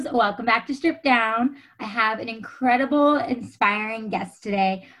Welcome back to Strip Down. I have an incredible, inspiring guest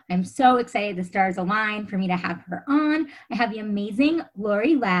today. I'm so excited the stars align for me to have her on. I have the amazing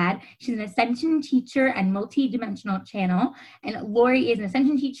Lori Ladd. She's an Ascension teacher and multi-dimensional channel. And Lori is an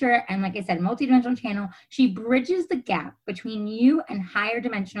Ascension teacher and, like I said, multi-dimensional channel. She bridges the gap between you and higher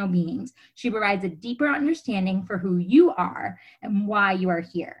dimensional beings. She provides a deeper understanding for who you are and why you are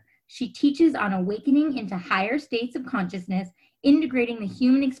here. She teaches on awakening into higher states of consciousness, integrating the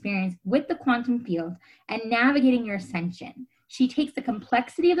human experience with the quantum field, and navigating your ascension. She takes the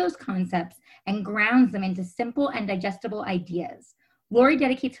complexity of those concepts and grounds them into simple and digestible ideas. Lori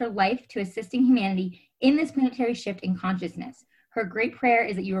dedicates her life to assisting humanity in this planetary shift in consciousness. Her great prayer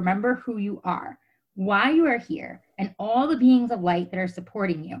is that you remember who you are, why you are here, and all the beings of light that are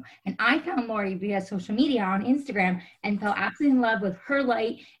supporting you. And I found Lori via social media on Instagram and fell absolutely in love with her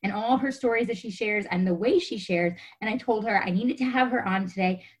light and all her stories that she shares and the way she shares. And I told her I needed to have her on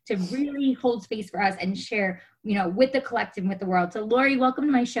today to really hold space for us and share, with the collective and with the world. So Lori, welcome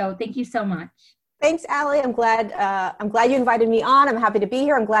to my show. Thank you so much. Thanks, Allie. I'm glad you invited me on. I'm happy to be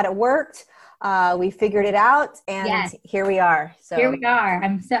here. I'm glad it worked. We figured it out, and yes. Here we are. So here we are.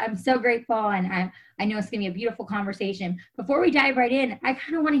 I'm so grateful, and I know it's gonna be a beautiful conversation. Before we dive right in, I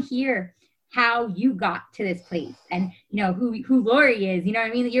kind of want to hear how you got to this place, and who Lori is. You know what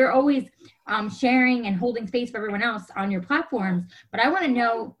I mean? You're always sharing and holding space for everyone else on your platforms, but I want to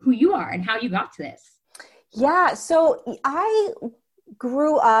know who you are and how you got to this. Yeah. So I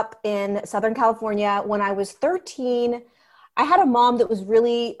grew up in Southern California. When I was 13, I had a mom that was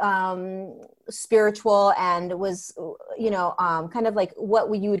really spiritual and was, kind of like what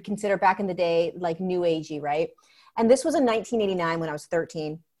you would consider back in the day, like new agey, right? And this was in 1989 when I was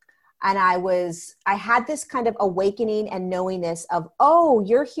 13. And I had this kind of awakening and knowingness of, oh,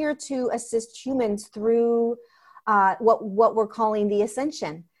 you're here to assist humans through what we're calling the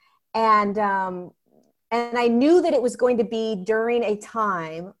ascension. And I knew that it was going to be during a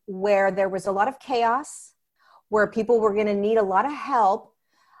time where there was a lot of chaos, where people were going to need a lot of help.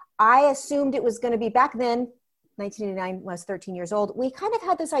 I assumed it was going to be back then, 1989, when I was 13 years old. We kind of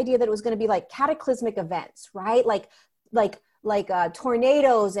had this idea that it was going to be like cataclysmic events, right? Like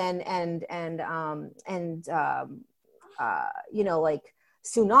tornadoes and like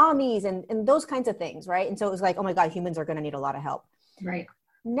tsunamis and those kinds of things, right? And so it was like, oh my God, humans are going to need a lot of help. Right.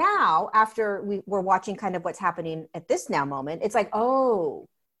 Now, after we're watching kind of what's happening at this now moment, it's like, oh,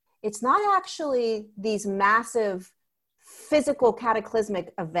 it's not actually these massive physical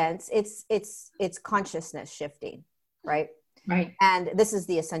cataclysmic events. It's consciousness shifting, right? Right. And this is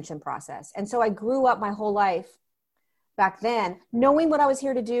the ascension process. And so I grew up my whole life back then, knowing what I was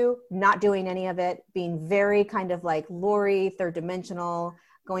here to do, not doing any of it, being very kind of like Lori, third dimensional,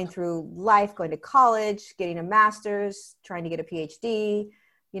 going through life, going to college, getting a master's, trying to get a PhD,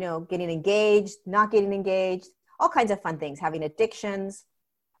 getting engaged, not getting engaged, all kinds of fun things, having addictions.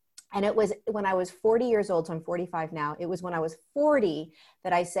 And it was when I was 40 years old, so I'm 45 now, it was when I was 40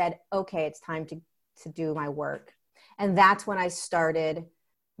 that I said, okay, it's time to do my work. And that's when I started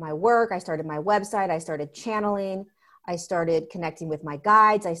my work. I started my website. I started channeling. I started connecting with my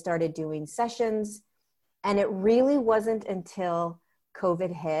guides. I started doing sessions. And it really wasn't until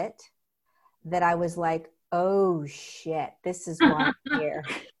COVID hit that I was like, oh shit, this is why I'm here.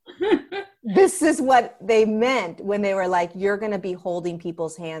 This is what they meant when they were like, you're going to be holding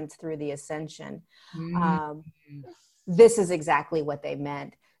people's hands through the ascension. This is exactly what they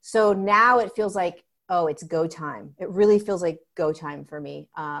meant. So now it feels like, oh, it's go time. It really feels like go time for me.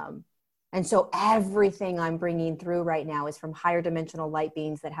 And so everything I'm bringing through right now is from higher dimensional light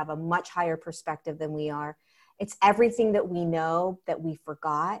beings that have a much higher perspective than we are. It's everything that we know that we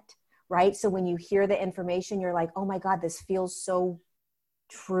forgot, right? So when you hear the information, you're like, oh my God, this feels so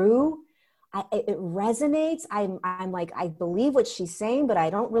true. It resonates. I'm like, I believe what she's saying, but I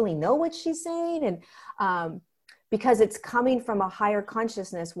don't really know what she's saying. And because it's coming from a higher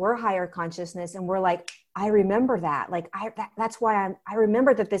consciousness, we're higher consciousness. And we're like, I remember that. Like, that's why I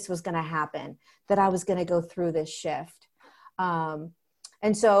remember that this was going to happen, that I was going to go through this shift. And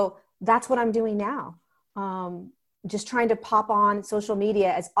so that's what I'm doing now. Just trying to pop on social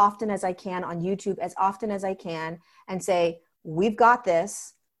media as often as I can, on YouTube as often as I can, and say, we've got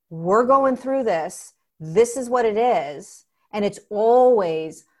this. We're going through this. This is what it is. And it's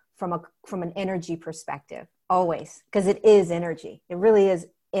always from an energy perspective, always, because it is energy. It really is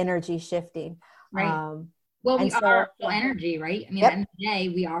energy shifting. Right. Well, we are all energy, right? I mean, At the end of the day,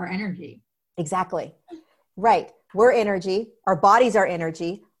 we are energy. Exactly. Right. We're energy. Our bodies are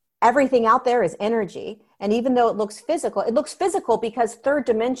energy. Everything out there is energy. And even though it looks physical because third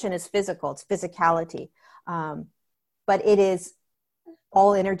dimension is physical. It's physicality. But it is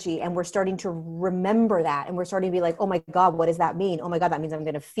all energy, and we're starting to remember that, and we're starting to be like, oh my God, what does that mean? Oh my God, that means I'm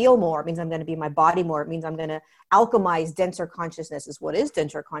going to feel more. It means I'm going to be in my body more. It means I'm going to alchemize denser consciousnesses. What is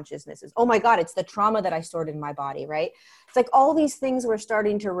denser consciousnesses? Oh my God, it's the trauma that I stored in my body, right? It's like all these things we're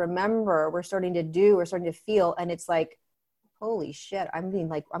starting to remember, we're starting to do, we're starting to feel, and it's like, holy shit, I'm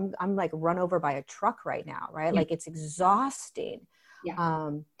like run over by a truck right now, right? Yeah. Like it's exhausting. Yeah.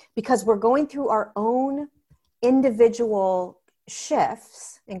 Because we're going through our own individual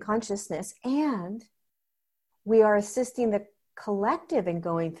shifts in consciousness, and we are assisting the collective in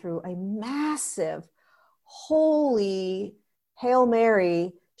going through a massive, holy Hail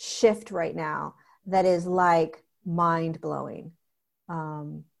Mary shift right now that is like mind-blowing.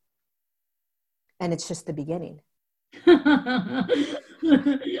 And it's just the beginning.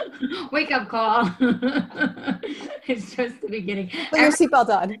 Wake up call. It's just the beginning. Put your seatbelt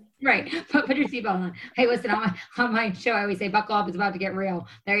on. Right. Put your seatbelt on. Hey, listen, on my show, I always say, buckle up, it's about to get real.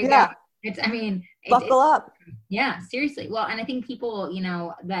 There you go. Buckle up. Yeah, seriously. Well, and I think people,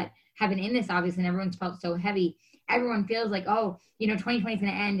 that have been in this, obviously, and everyone's felt so heavy. Everyone feels like, 2020 is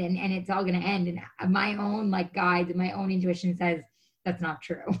going to end and it's all going to end. And my own guides and my own intuition says that's not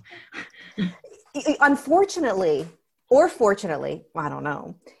true. Unfortunately, or fortunately, I don't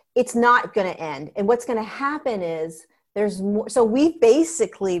know, it's not going to end. And what's going to happen is there's more. So we've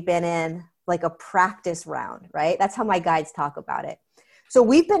basically been in like a practice round, right? That's how my guides talk about it. So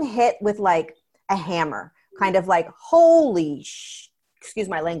we've been hit with like a hammer, kind of like, excuse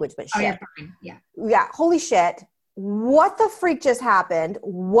my language, but shit. Yeah. Holy shit. What the freak just happened?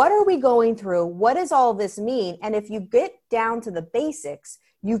 What are we going through? What does all this mean? And if you get down to the basics,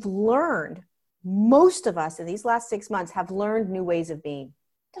 you've learned, most of us in these last 6 months have learned new ways of being.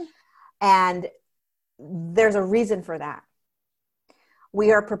 And there's a reason for that.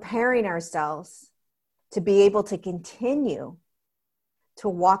 We are preparing ourselves to be able to continue to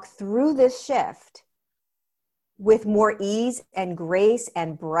walk through this shift with more ease and grace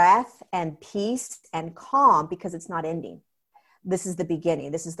and breath and peace and calm, because it's not ending. This is the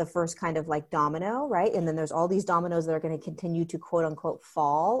beginning. This is the first kind of like domino, right? And then there's all these dominoes that are going to continue to quote unquote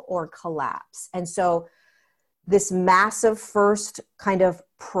fall or collapse. And so this massive first kind of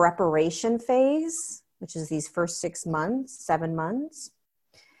preparation phase, which is these first 6 months, 7 months,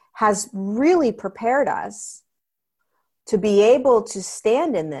 has really prepared us to be able to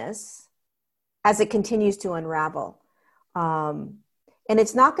stand in this as it continues to unravel. And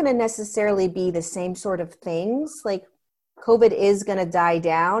it's not going to necessarily be the same sort of things. Like COVID is going to die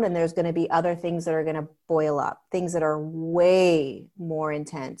down, and there's going to be other things that are going to boil up, things that are way more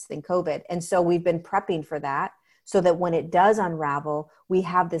intense than COVID. And so we've been prepping for that, so that when it does unravel, we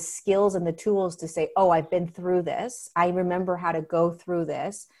have the skills and the tools to say, oh, I've been through this. I remember how to go through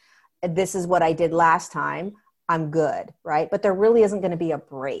this. This is what I did last time. I'm good, right? But there really isn't going to be a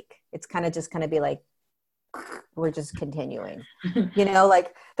break. It's kind of just going to be like, we're just continuing,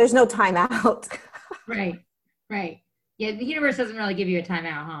 like there's no time out. Right. Yeah, the universe doesn't really give you a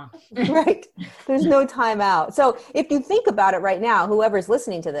timeout, huh? Right. There's no time out. So if you think about it right now, whoever's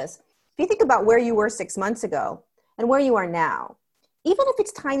listening to this, if you think about where you were 6 months ago and where you are now, even if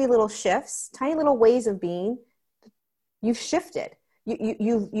it's tiny little shifts, tiny little ways of being, you've shifted.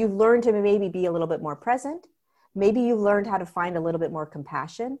 You've learned to maybe be a little bit more present. Maybe you've learned how to find a little bit more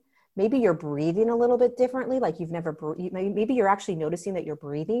compassion. Maybe you're breathing a little bit differently. Like maybe you're actually noticing that you're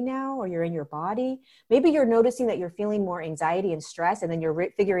breathing now, or you're in your body. Maybe you're noticing that you're feeling more anxiety and stress, and then you're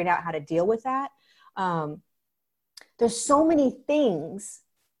figuring out how to deal with that. There's so many things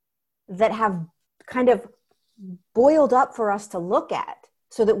that have kind of boiled up for us to look at,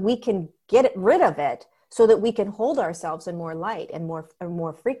 so that we can get rid of it, so that we can hold ourselves in more light and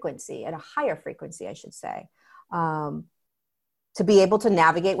more frequency, at a higher frequency, I should say. To be able to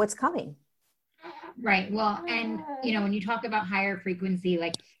navigate what's coming. Right. Well, and, when you talk about higher frequency,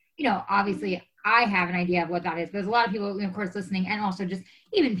 obviously I have an idea of what that is. There's a lot of people, of course, listening, and also just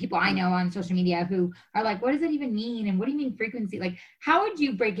even people I know on social media who are like, what does that even mean? And what do you mean frequency? Like, how would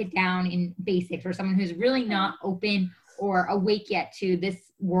you break it down in basics for someone who's really not open or awake yet to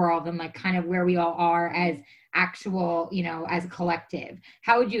this world and like kind of where we all are as actual, as a collective?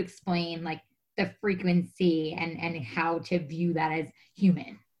 How would you explain like the frequency and how to view that as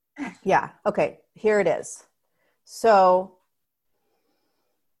human? Yeah. Okay. Here it is. So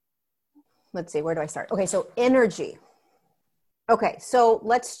let's see, where do I start? Okay. So energy. Okay. So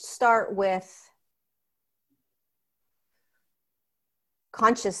let's start with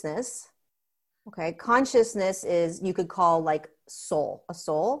consciousness. Okay. Consciousness is, you could call like soul,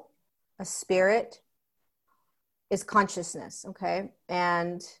 a spirit is consciousness. Okay.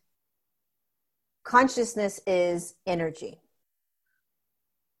 And consciousness is energy.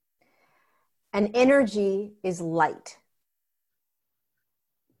 And energy is light.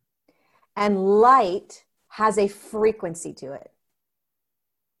 And light has a frequency to it.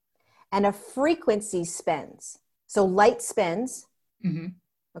 And a frequency spins. So light spins. Mm-hmm.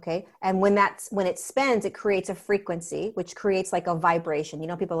 Okay. And when it spins, it creates a frequency, which creates like a vibration. You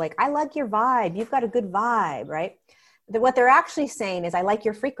know, people are like, I like your vibe. You've got a good vibe, right? What they're actually saying is, I like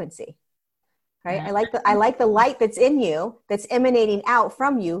your frequency, right? Yeah. I like the light that's in you, that's emanating out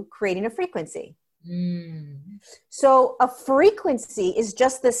from you, creating a frequency. Mm. So a frequency is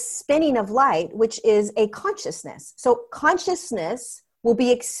just the spinning of light, which is a consciousness. So consciousness will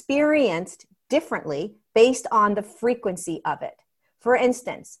be experienced differently based on the frequency of it. For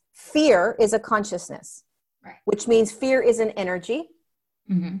instance, fear is a consciousness, Right. which means fear is an energy,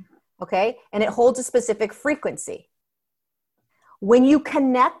 Mm-hmm. okay? And it holds a specific frequency. When you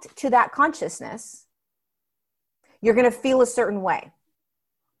connect to that consciousness, you're going to feel a certain way,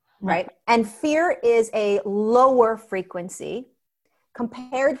 right? And fear is a lower frequency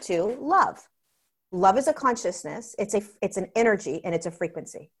compared to love. Love is a consciousness. It's an energy, and it's a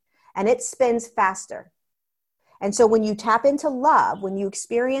frequency, and it spins faster. And so when you tap into love, when you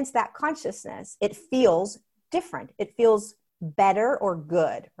experience that consciousness, it feels different. It feels better or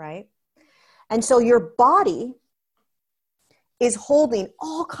good, right? And so your body is holding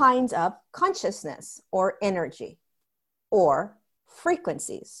all kinds of consciousness or energy or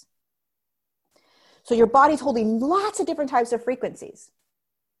frequencies. So your body's holding lots of different types of frequencies.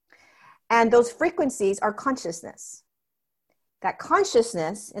 And those frequencies are consciousness. That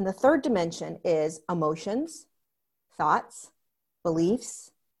consciousness in the third dimension is emotions, thoughts, beliefs,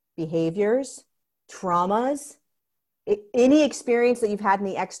 behaviors, traumas, any experience that you've had in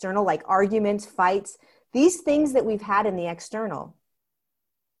the external, like arguments, fights, these things that we've had in the external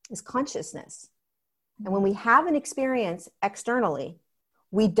is consciousness. And when we have an experience externally,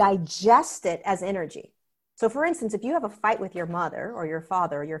 we digest it as energy. So for instance, if you have a fight with your mother or your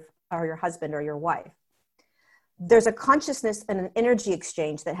father or your husband or your wife, there's a consciousness and an energy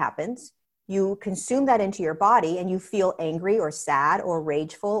exchange that happens. You consume that into your body and you feel angry or sad or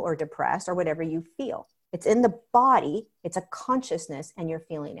rageful or depressed or whatever you feel. It's in the body, it's a consciousness, and you're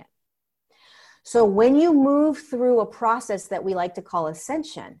feeling it. So when you move through a process that we like to call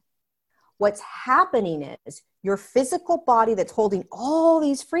ascension, what's happening is your physical body that's holding all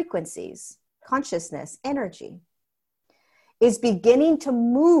these frequencies, consciousness, energy, is beginning to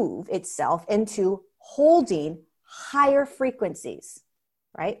move itself into holding higher frequencies,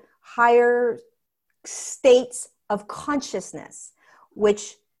 right? Higher states of consciousness,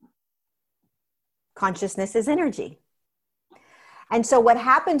 which consciousness is energy. And so what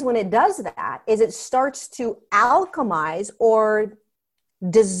happens when it does that is it starts to alchemize or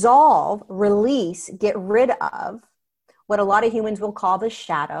dissolve, release, get rid of what a lot of humans will call the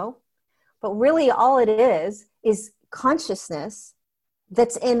shadow. But really all it is consciousness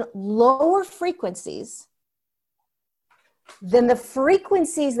that's in lower frequencies than the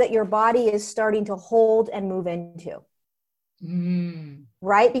frequencies that your body is starting to hold and move into.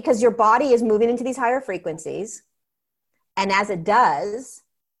 Right? Because your body is moving into these higher frequencies. And as it does,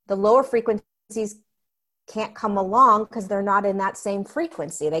 the lower frequencies can't come along because they're not in that same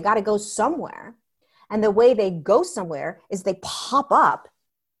frequency. They got to go somewhere. And the way they go somewhere is they pop up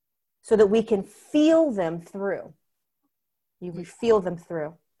so that we can feel them through. We feel them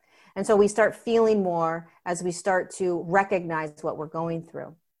through. And so we start feeling more as we start to recognize what we're going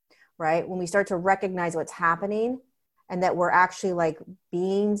through, right? When we start to recognize what's happening and that we're actually like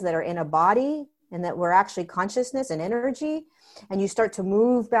beings that are in a body and that we're actually consciousness and energy, and you start to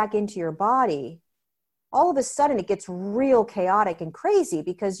move back into your body, all of a sudden it gets real chaotic and crazy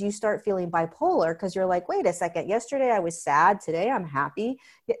because you start feeling bipolar because you're like, wait a second, yesterday I was sad, today I'm happy,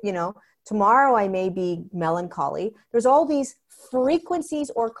 you know, tomorrow I may be melancholy. There's all these frequencies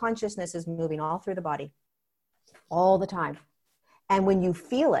or consciousnesses moving all through the body all the time. And when you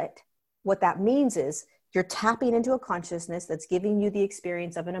feel it, what that means is you're tapping into a consciousness that's giving you the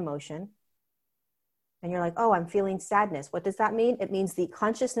experience of an emotion. And you're like, oh, I'm feeling sadness. What does that mean? It means the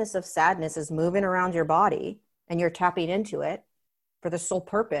consciousness of sadness is moving around your body and you're tapping into it for the sole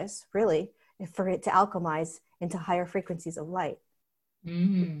purpose, really, for it to alchemize into higher frequencies of light.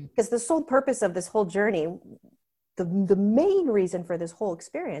 Because the sole purpose of this whole journey, the main reason for this whole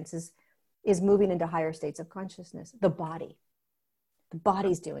experience is moving into higher states of consciousness. The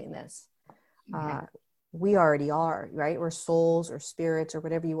body's doing this. We already are, right? We're souls or spirits or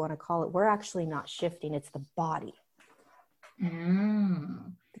whatever you want to call it. We're actually not shifting. It's the body.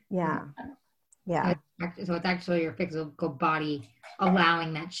 Yeah. So it's actually your physical body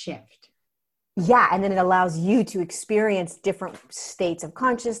allowing that shift. Yeah. And then it allows you to experience different states of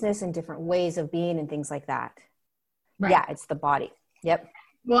consciousness and different ways of being and things like that. Right. Yeah. It's the body. Yep.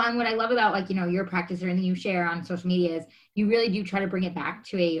 Well, and what I love about, like, your practice or anything you share on social media is you really do try to bring it back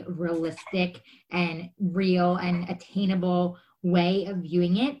to a realistic and real and attainable way of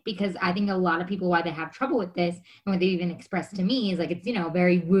viewing it, because I think a lot of people, why they have trouble with this and what they even expressed to me is like, it's,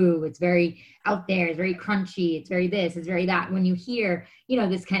 very woo, it's very out there, it's very crunchy, it's very this, it's very that, when you hear,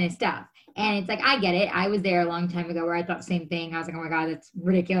 this kind of stuff. And it's like, I get it. I was there a long time ago where I thought the same thing. I was like, oh my God, that's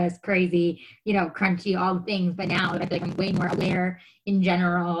ridiculous, crazy, crunchy, all the things. But now I feel like I'm way more aware in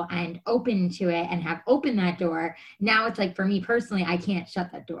general and open to it and have opened that door. Now it's like, for me personally, I can't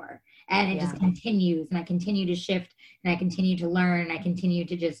shut that door. And it just continues, and I continue to shift, and I continue to learn, and I continue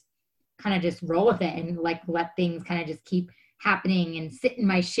to just kind of just roll with it and like let things kind of just keep happening and sit in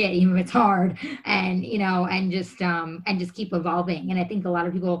my shit even if it's hard, and and just keep evolving. And I think a lot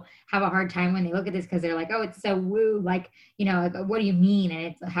of people have a hard time when they look at this because they're like, oh, it's so woo, like, like, what do you mean? And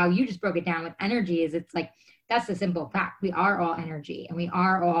it's how you just broke it down with energy, is it's like, that's the simple fact. We are all energy, and we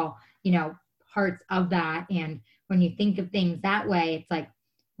are all, parts of that. And when you think of things that way, it's like,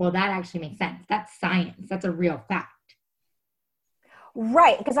 well, that actually makes sense. That's science. That's a real fact.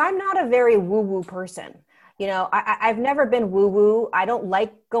 Right. Because I'm not a very woo-woo person. I've never been woo-woo. I don't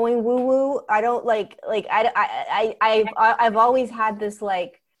like going woo-woo. I don't I've always had this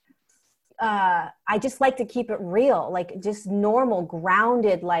I just like to keep it real, like just normal,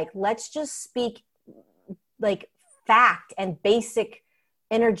 grounded, like, let's just speak like fact and basic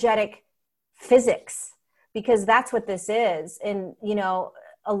energetic physics, because that's what this is. And,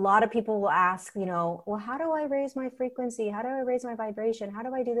 a lot of people will ask, well, how do I raise my frequency? How do I raise my vibration? How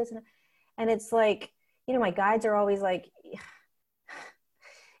do I do this? And it's like, my guides are always like,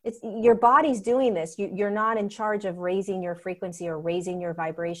 it's your body's doing this. You're not in charge of raising your frequency or raising your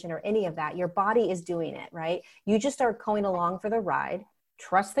vibration or any of that. Your body is doing it, right? You just are going along for the ride.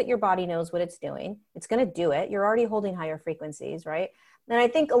 Trust that your body knows what it's doing. It's going to do it. You're already holding higher frequencies, right? And I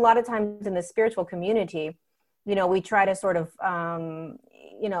think a lot of times in the spiritual community, we try to sort of,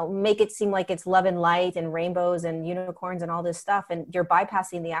 make it seem like it's love and light and rainbows and unicorns and all this stuff. And you're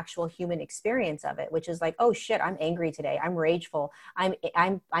bypassing the actual human experience of it, which is like, oh shit, I'm angry today. I'm rageful. I'm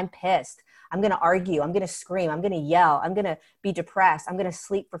pissed. I'm going to argue. I'm going to scream. I'm going to yell. I'm going to be depressed. I'm going to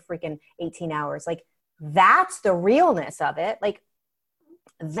sleep for freaking 18 hours. Like, that's the realness of it. Like,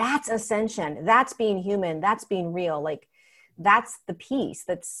 that's ascension. That's being human. That's being real. Like, that's the piece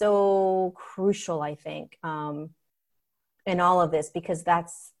that's so crucial, I think, in all of this, because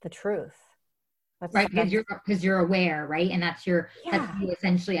that's the truth. Right, because you're aware, right? And that's you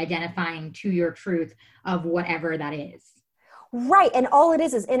essentially identifying to your truth of whatever that is. Right. And all it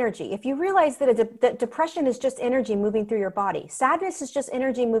is energy. If you realize that depression is just energy moving through your body, sadness is just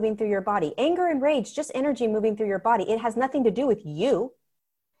energy moving through your body, anger and rage, just energy moving through your body. It has nothing to do with you.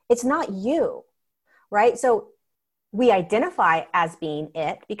 It's not you, right? So we identify as being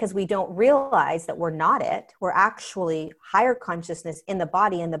it because we don't realize that we're not it. We're actually higher consciousness in the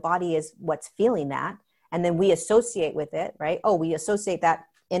body, and the body is what's feeling that. And then we associate with it, right? Oh, we associate that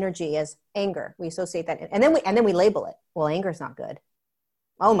energy as anger. We associate that. And then we label it. Well, anger is not good.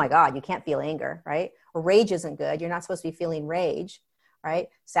 Oh my God, you can't feel anger, right? Or rage isn't good. You're not supposed to be feeling rage, right?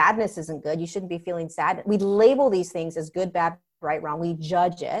 Sadness isn't good. You shouldn't be feeling sad. We label these things as good, bad, right, wrong. We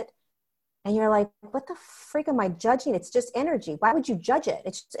judge it. And you're like, what the freak am I judging? It's just energy. Why would you judge it?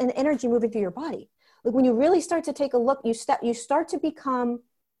 It's just an energy moving through your body. Like, when you really start to take a look, you start to become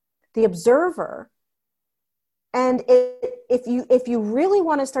the observer. And if you really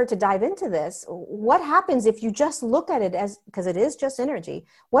want to start to dive into this, what happens if you just look at it as, because it is just energy,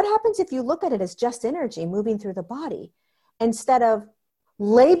 what happens if you look at it as just energy moving through the body, instead of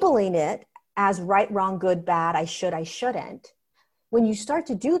labeling it as right, wrong, good, bad, I should, I shouldn't? When you start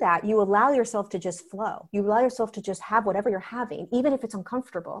to do that, you allow yourself to just flow. You allow yourself to just have whatever you're having, even if it's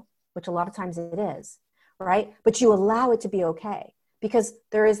uncomfortable, which a lot of times it is, right? But you allow it to be okay, because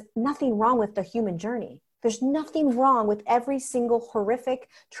there is nothing wrong with the human journey. There's nothing wrong with every single horrific,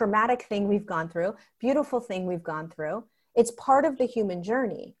 traumatic thing we've gone through, beautiful thing we've gone through. It's part of the human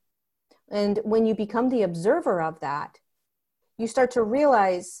journey. And when you become the observer of that, you start to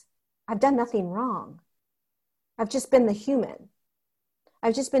realize, I've done nothing wrong. I've just been the human.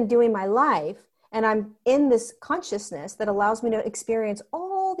 I've just been doing my life, and I'm in this consciousness that allows me to experience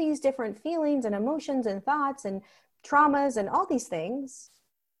all these different feelings and emotions and thoughts and traumas and all these things.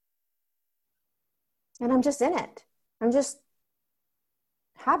 And I'm just in it. I'm just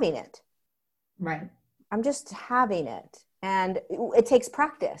having it. Right. I'm just having it. And it takes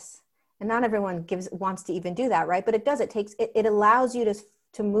practice. And not everyone wants to even do that, right? But it does. It allows you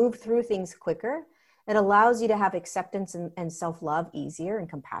to move through things quicker. It allows you to have acceptance and self-love easier, and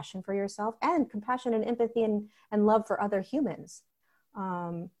compassion for yourself, and compassion and empathy and love for other humans.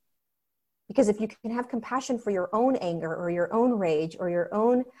 Because if you can have compassion for your own anger or your own rage or your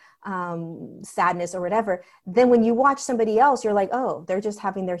own sadness or whatever, then when you watch somebody else, you're like, oh, they're just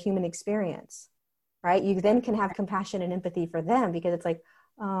having their human experience, right? You then can have compassion and empathy for them, because it's like,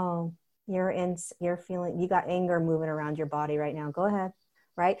 oh, you're feeling, you got anger moving around your body right now. Go ahead,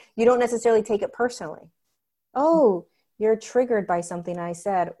 right? You don't necessarily take it personally. Oh, you're triggered by something I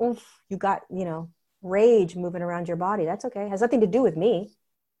said. Oof, you got, rage moving around your body. That's okay. It has nothing to do with me.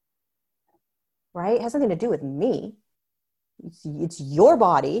 Right? It has nothing to do with me. It's your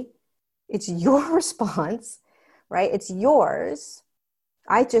body. It's your response, right? It's yours.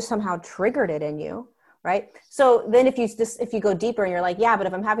 I just somehow triggered it in you, right? So then if you go deeper and you're like, yeah, but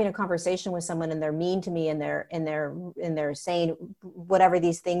if I'm having a conversation with someone and they're mean to me and they're saying whatever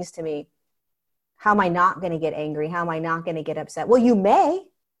these things to me, how am I not going to get angry? How am I not going to get upset? Well, you may,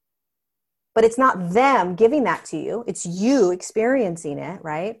 but it's not them giving that to you. It's you experiencing it,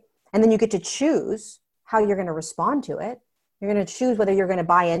 right? And then you get to choose how you're going to respond to it. You're going to choose whether you're going to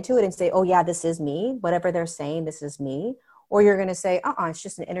buy into it and say, oh yeah, this is me. Whatever they're saying, this is me. Or you're going to say, it's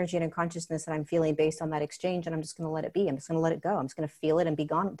just an energy and a consciousness that I'm feeling based on that exchange. And I'm just going to let it be. I'm just going to let it go. I'm just going to feel it and be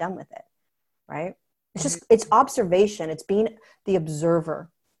done with it. Right? It's observation. It's being the observer.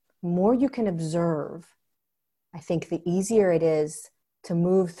 The more you can observe, I think the easier it is to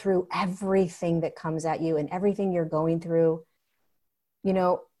move through everything that comes at you and everything you're going through.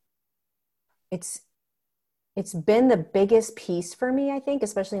 It's been the biggest piece for me, I think,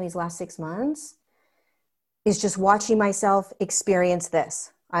 especially in these last 6 months, is just watching myself experience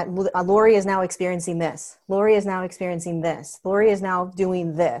this. Lori is now experiencing this. Lori is now experiencing this. Lori is now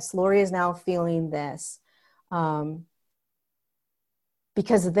doing this. Lori is now feeling this.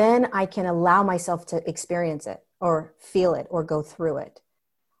 Because then I can allow myself to experience it or feel it or go through it.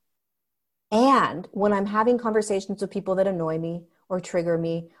 And when I'm having conversations with people that annoy me or trigger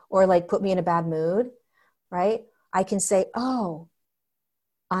me or like put me in a bad mood, right? I can say, oh,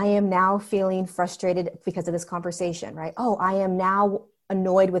 I am now feeling frustrated because of this conversation, right? Oh, I am now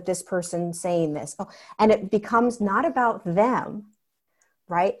annoyed with this person saying this. Oh, and it becomes not about them,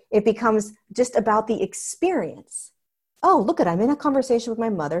 right? It becomes just about the experience. Oh, look I'm in a conversation with my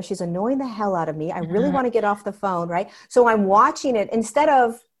mother. She's annoying the hell out of me. I really want to get off the phone, right? So I'm watching it instead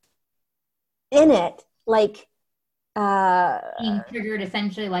of in it, like being triggered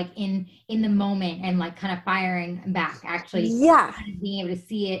essentially like in the moment and like kind of firing back, actually. Yeah. Kind of being able to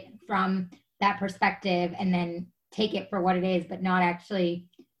see it from that perspective and then take it for what it is, but not actually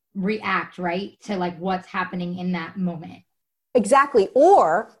react, right, to like what's happening in that moment. Exactly.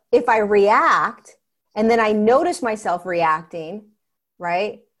 Or if I react and then I notice myself reacting,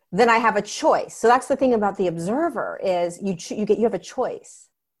 right, then I have a choice. So that's the thing about the observer is you have a choice.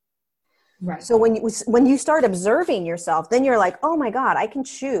 Right. So when you start observing yourself, then you're like, oh my God, I can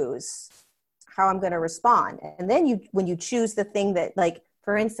choose how I'm going to respond. And then when you choose the thing that, like,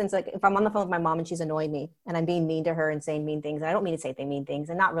 for instance, like if I'm on the phone with my mom and she's annoying me and I'm being mean to her and saying mean things, and I don't mean to say mean things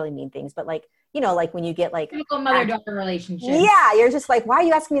and not really mean things, but like, like when you get like mother-daughter relationship. Yeah. You're just like, why are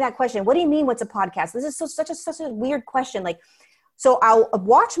you asking me that question? What do you mean? What's a podcast? This is such a weird question. Like, so I'll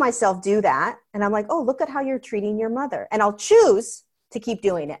watch myself do that. And I'm like, oh, look at how you're treating your mother. And I'll choose to keep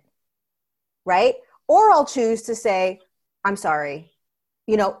doing it. Right? Or I'll choose to say, I'm sorry.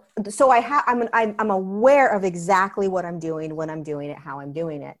 So I'm aware of exactly what I'm doing, when I'm doing it, how I'm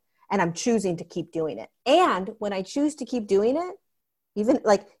doing it. And I'm choosing to keep doing it. And when I choose to keep doing it,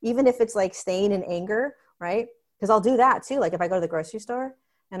 even if it's like staying in anger, right? Because I'll do that too. Like if I go to the grocery store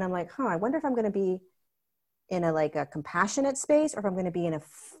and I'm like, I wonder if I'm going to be in a compassionate space or if I'm going to be in a,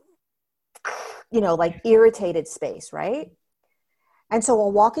 like irritated space, right? And so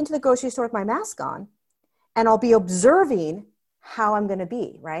I'll walk into the grocery store with my mask on and I'll be observing how I'm going to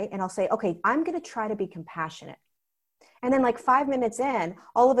be, right? And I'll say, okay, I'm going to try to be compassionate. And then like 5 minutes in,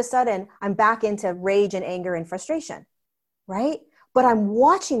 all of a sudden I'm back into rage and anger and frustration, right? But I'm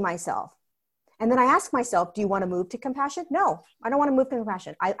watching myself. And then I ask myself, do you want to move to compassion? No, I don't want to move to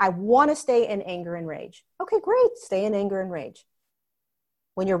compassion. I want to stay in anger and rage. Okay, great. Stay in anger and rage.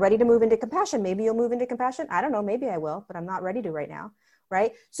 When you're ready to move into compassion, maybe you'll move into compassion. I don't know. Maybe I will, but I'm not ready to right now.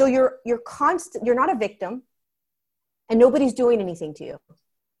 Right? So you're not a victim and nobody's doing anything to you.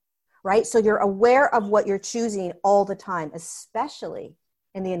 Right? So you're aware of what you're choosing all the time, especially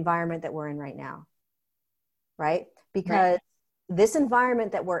in the environment that we're in right now. Right? Because this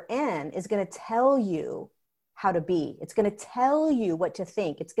environment that we're in is going to tell you how to be. It's going to tell you what to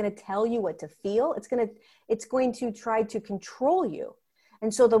think. It's going to tell you what to feel. It's going to try to control you.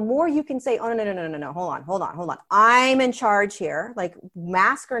 And so the more you can say, oh, no, hold on. I'm in charge here, like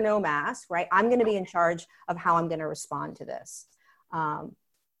mask or no mask, right? I'm going to be in charge of how I'm going to respond to this. And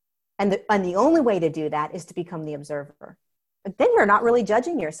the only way to do that is to become the observer. But then you're not really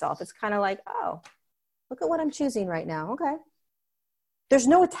judging yourself. It's kind of like, oh, look at what I'm choosing right now. Okay. There's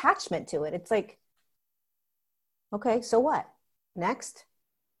no attachment to it. It's like, okay, so what? Next.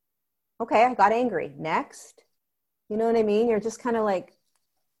 Okay, I got angry. Next. You know what I mean? You're just kind of like,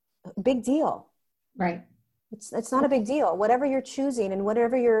 big deal. Right. It's not a big deal. Whatever you're choosing and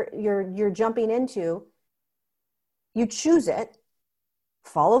whatever you're jumping into, you choose it,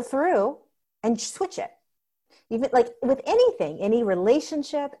 follow through, and switch it. Even like with anything, any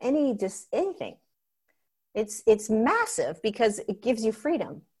relationship, anything. It's massive because it gives you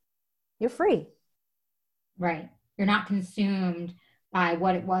freedom. You're free. Right. You're not consumed by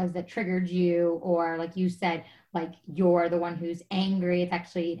what it was that triggered you, or like you said, like you're the one who's angry. It's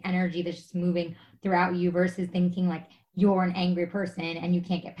actually an energy that's just moving throughout you versus thinking like you're an angry person and you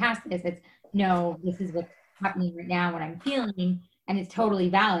can't get past this. It's no, this is what's happening right now, what I'm feeling, and it's totally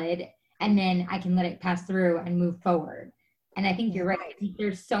valid. And then I can let it pass through and move forward. And I think you're right. I think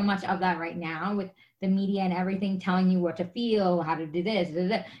there's so much of that right now with the media and everything telling you what to feel, how to do this,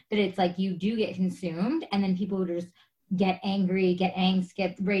 that it's like you do get consumed, and then people just get angry, get angst,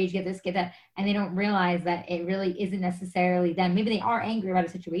 get rage, get this, get that, and they don't realize that it really isn't necessarily them. Maybe they are angry about a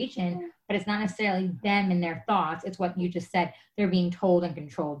situation, but it's not necessarily them and their thoughts. It's what you just said. They're being told and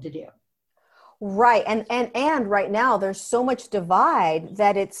controlled to do. Right. And right now there's so much divide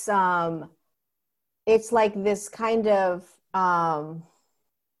that it's like this kind of,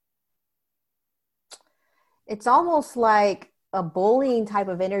 it's almost like a bullying type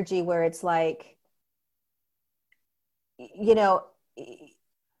of energy where it's like, you know,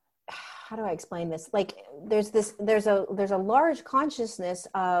 how do I explain this? Like there's a large consciousness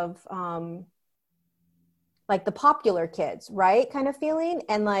of, like the popular kids, right? Kind of feeling.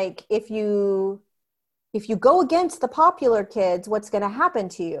 And like, if you go against the popular kids, what's going to happen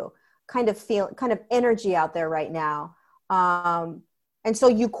to you? Kind of energy out there right now. And so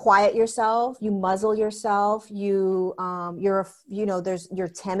you quiet yourself, you muzzle yourself, you're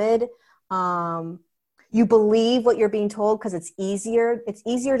timid. You believe what you're being told because it's easier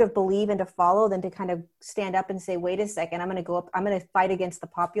to believe and to follow than to kind of stand up and say, wait a second, I'm going to fight against the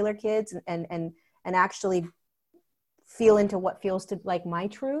popular kids and actually feel into what feels to like my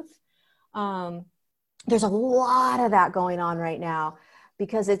truth. There's a lot of that going on right now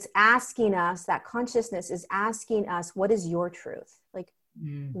because it's asking us, that consciousness is asking us, what is your truth? Like,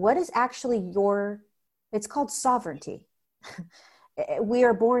 what is actually it's called sovereignty. We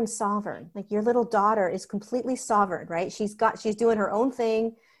are born sovereign. Like your little daughter is completely sovereign, right? She's doing her own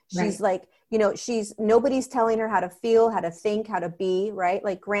thing. She's right. Like, nobody's telling her how to feel, how to think, how to be, right?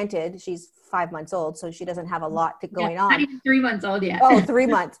 Like granted, she's 5 months old, so she doesn't have a lot going on. Not even 3 months old yet. Oh, 3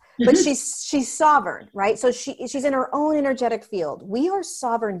 months. But she's sovereign, right? So she's in her own energetic field. We are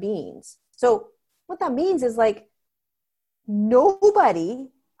sovereign beings. So what that means is like, nobody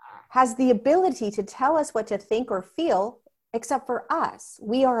has the ability to tell us what to think or feel except for us.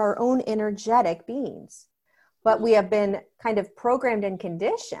 We are our own energetic beings, but we have been kind of programmed and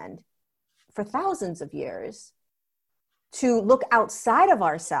conditioned for thousands of years to look outside of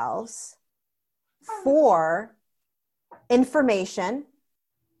ourselves for information,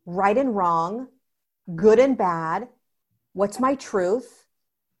 right and wrong, good and bad, what's my truth,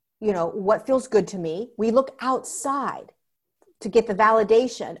 what feels good to me. We look outside to get the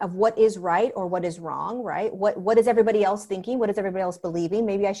validation of what is right or what is wrong, right? What is everybody else thinking? What is everybody else believing?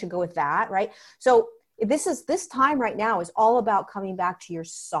 Maybe I should go with that, right? So this time right now is all about coming back to your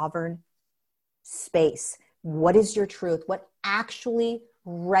sovereign space. What is your truth? What actually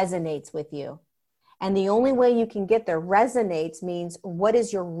resonates with you? And the only way you can get there, resonates means what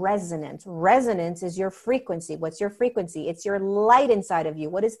is your resonance? Resonance is your frequency. What's your frequency? It's your light inside of you.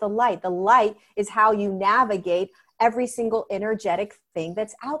 What is the light? The light is how you navigate every single energetic thing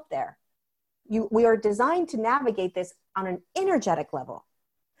that's out there. We are designed to navigate this on an energetic level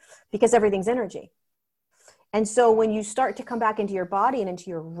because everything's energy. And so when you start to come back into your body and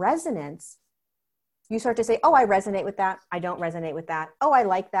into your resonance, you start to say, oh, I resonate with that. I don't resonate with that. Oh, I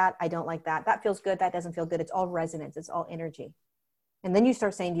like that. I don't like that. That feels good. That doesn't feel good. It's all resonance. It's all energy. And then you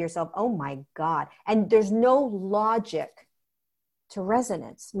start saying to yourself, oh my God. And there's no logic to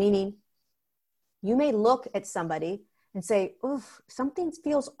resonance, meaning you may look at somebody and say, oof, something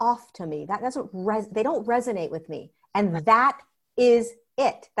feels off to me. That doesn't, they don't resonate with me. And that is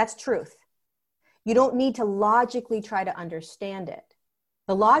it. That's truth. You don't need to logically try to understand it.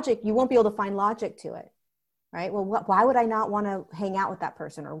 The logic, you won't be able to find logic to it. right? Well, why would I not want to hang out with that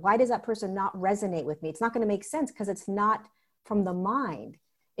person? Or why does that person not resonate with me? It's not going to make sense because it's not from the mind.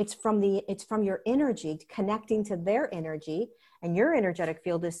 It's from your energy connecting to their energy, and your energetic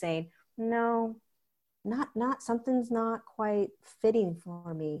field is saying, no, not something's not quite fitting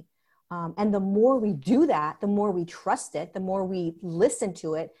for me. And the more we do that, the more we trust it, the more we listen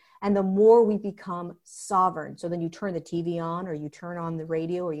to it, and the more we become sovereign. So then you turn the TV on, or you turn on the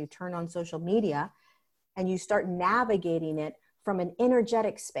radio, or you turn on social media, and you start navigating it from an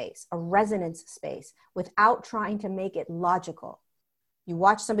energetic space, a resonance space, without trying to make it logical. You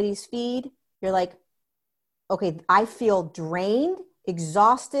watch somebody's feed, you're like, okay, I feel drained,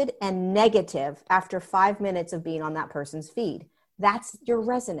 exhausted, and negative after 5 minutes of being on that person's feed. That's your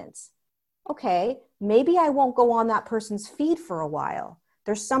resonance. Okay, maybe I won't go on that person's feed for a while.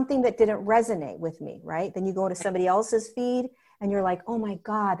 There's something that didn't resonate with me, right? Then you go to somebody else's feed and you're like, oh my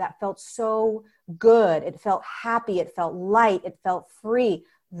God, that felt so good. It felt happy. It felt light. It felt free.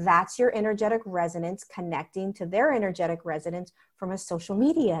 That's your energetic resonance connecting to their energetic resonance from a social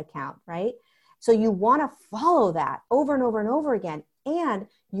media account, right? So you want to follow that over and over and over again. And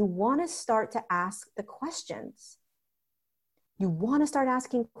you want to start to ask the questions. You want to start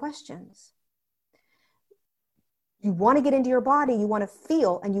asking questions. You want to get into your body, you want to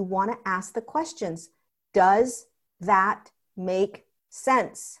feel, and you want to ask the questions. Does that make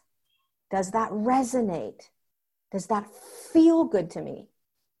sense? Does that resonate? Does that feel good to me?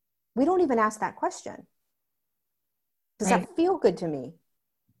 We don't even ask that question. Does that feel good to me?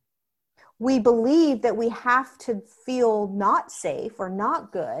 We believe that we have to feel not safe or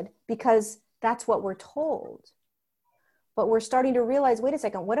not good because that's what we're told. But we're starting to realize, wait a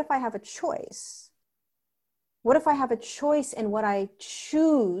second, what if I have a choice? What if I have a choice in what I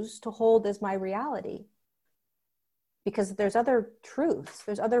choose to hold as my reality? Because there's other truths,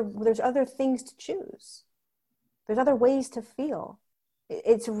 there's other things to choose. There's other ways to feel.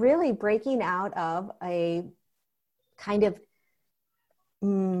 It's really breaking out of a kind of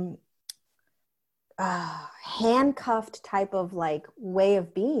handcuffed type of like way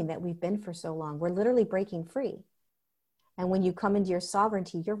of being that we've been for so long. We're literally breaking free. And when you come into your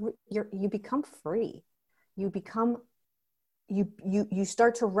sovereignty, you become free. You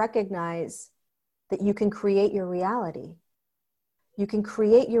start to recognize that you can create your reality. You can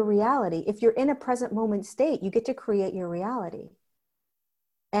create your reality. If you're in a present moment state, you get to create your reality.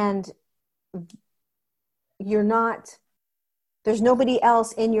 And there's nobody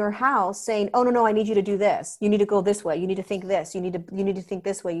else in your house saying, oh, no, I need you to do this. You need to go this way. You need to think this. You need to think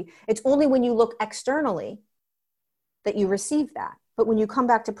this way. It's only when you look externally that you receive that. But when you come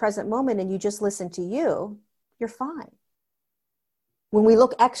back to present moment and you just listen to you, you're fine. When we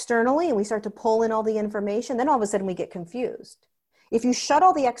look externally and we start to pull in all the information, then all of a sudden we get confused. If you shut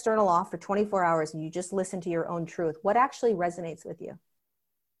all the external off for 24 hours and you just listen to your own truth, what actually resonates with you?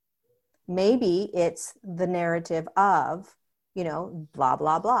 Maybe it's the narrative of, blah,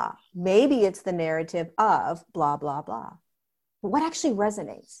 blah, blah. Maybe it's the narrative of blah, blah, blah. But what actually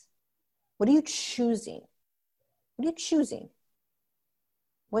resonates? What are you choosing? What are you choosing?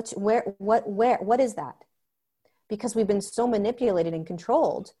 What is that? Because we've been so manipulated and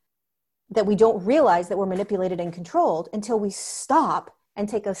controlled that we don't realize that we're manipulated and controlled until we stop and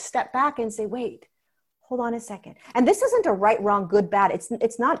take a step back and say, wait, hold on a second. And this isn't a right, wrong, good, bad.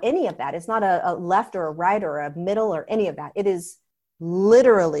 It's not any of that. It's not a left or a right or a middle or any of that. It is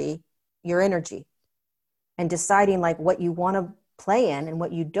literally your energy and deciding like what you want to play in and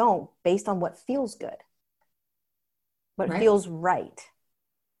what you don't based on what feels good, what feels right.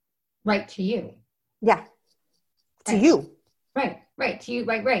 Right to you. Yeah. To you. Right. To you,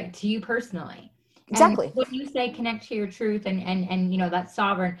 right. To you personally. Exactly. And when you say connect to your truth and that's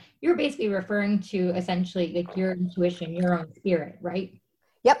sovereign, you're basically referring to essentially like your intuition, your own spirit, right?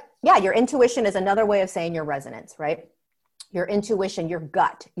 Yep. Yeah. Your intuition is another way of saying your resonance, right? Your intuition, your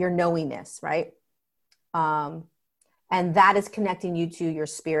gut, your knowingness, right? And that is connecting you to your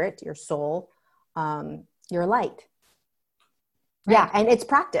spirit, your soul, your light. Right. Yeah. And it's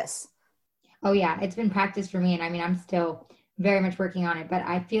practice. Oh yeah. It's been practice for me. And I mean, I'm still very much working on it, but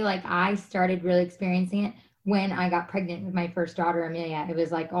I feel like I started really experiencing it when I got pregnant with my first daughter, Amelia. It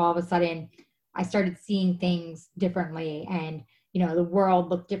was like all of a sudden I started seeing things differently, and the world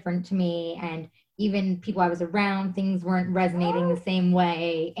looked different to me, and even people I was around, things weren't resonating the same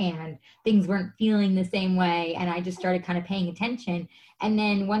way and things weren't feeling the same way. And I just started kind of paying attention. And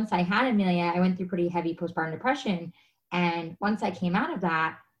then once I had Amelia, I went through pretty heavy postpartum depression. And once I came out of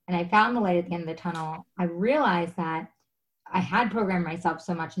that and I found the light at the end of the tunnel, I realized that I had programmed myself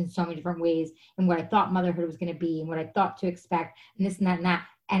so much in so many different ways, and what I thought motherhood was going to be and what I thought to expect and this and that and that.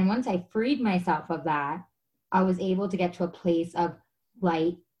 And once I freed myself of that, I was able to get to a place of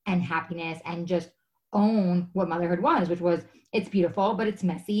light and happiness and just own what motherhood was, which was it's beautiful, but it's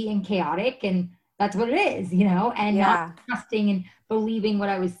messy and chaotic. And that's what it is, and not Yeah. trusting and believing what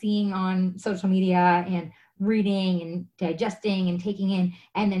I was seeing on social media and reading and digesting and taking in,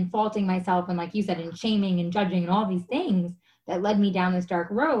 and then faulting myself. And like you said, and shaming and judging and all these things that led me down this dark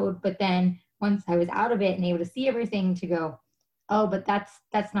road. But then once I was out of it and able to see everything, to go, oh, but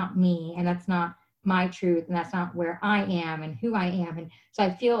that's not me, and that's not my truth, and that's not where I am and who I am. And so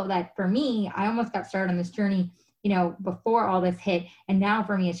I feel that for me, I almost got started on this journey, before all this hit. And now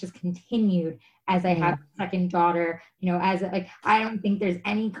for me, it's just continued as I have a second daughter, as like, I don't think there's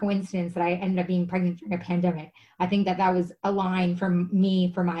any coincidence that I ended up being pregnant during a pandemic. I think that was a line for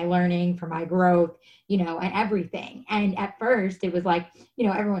me, for my learning, for my growth, and everything. And at first it was like,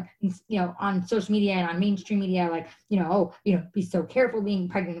 everyone, on social media and on mainstream media, like, be so careful being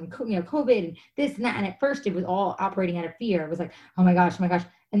pregnant with, COVID and this and that. And at first it was all operating out of fear. It was like, oh my gosh.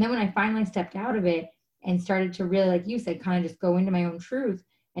 And then when I finally stepped out of it and started to really, like you said, kind of just go into my own truth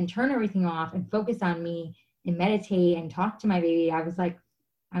and turn everything off and focus on me and meditate and talk to my baby, I was like,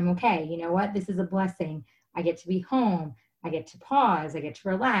 I'm okay. You know what? This is a blessing. I get to be home. I get to pause. I get to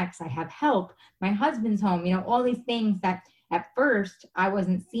relax. I have help. My husband's home. All these things that at first I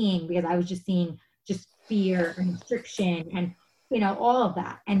wasn't seeing because I was just seeing just fear and restriction and, all of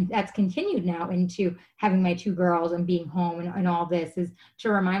that. And that's continued now into having my two girls and being home, and all this is to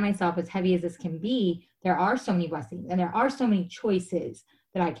remind myself, as heavy as this can be, there are so many blessings and there are so many choices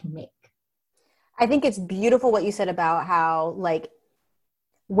that I can make. I think it's beautiful what you said about how, like,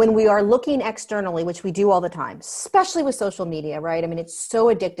 when we are looking externally, which we do all the time, especially with social media, right? I mean, it's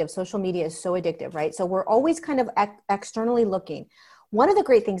so addictive. Social media is so addictive, right? So we're always kind of externally looking. One of the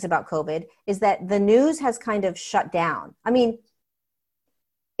great things about COVID is that the news has kind of shut down. I mean,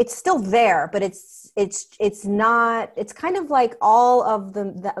 it's still there, but it's not, it's kind of like all of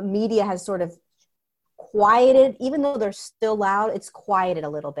the media has sort of quieted, even though they're still loud, it's quieted a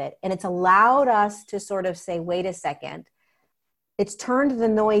little bit. And it's allowed us to sort of say, wait a second, it's turned the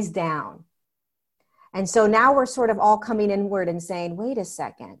noise down. And so now we're sort of all coming inward and saying, wait a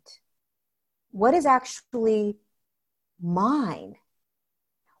second, what is actually mine?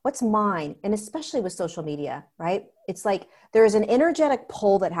 What's mine? And especially with social media, right? It's like there's an energetic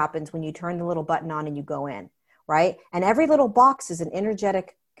pull that happens when you turn the little button on and you go in, right? And every little box is an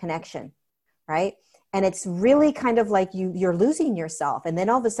energetic connection, right? And it's really kind of like you're losing yourself. And then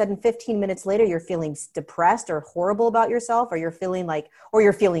all of a sudden, 15 minutes later, you're feeling depressed or horrible about yourself, or you're feeling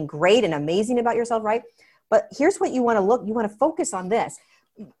great and amazing about yourself, right? But here's what you want to focus on this.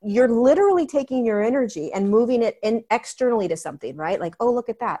 You're literally taking your energy and moving it in externally to something, right? Like, oh, look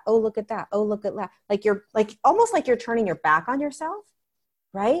at that. Oh, look at that. Oh, look at that. Like you're like, almost like you're turning your back on yourself,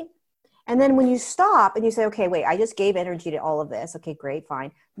 right? And then when you stop and you say, okay, wait, I just gave energy to all of this. Okay, great,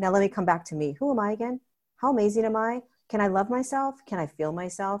 fine. Now let me come back to me. Who am I again? How amazing am I? Can I love myself? Can I feel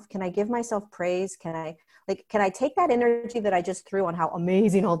myself? Can I give myself praise? Can I take that energy that I just threw on how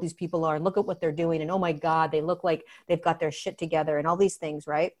amazing all these people are and look at what they're doing, and oh my God, they look like they've got their shit together and all these things,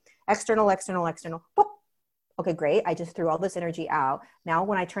 right? External. Boop. Okay, great. I just threw all this energy out. Now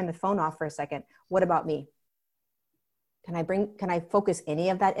when I turn the phone off for a second, what about me? Can I focus any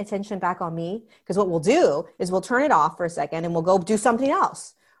of that attention back on me? Because what we'll do is we'll turn it off for a second and we'll go do something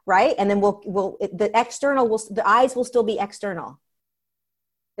else, right? And then the eyes will still be external.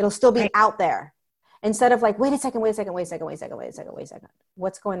 It'll still be out there. Instead of like, wait a second.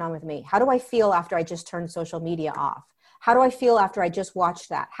 What's going on with me? How do I feel after I just turned social media off? How do I feel after I just watched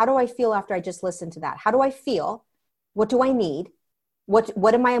that? How do I feel after I just listened to that? How do I feel? What do I need?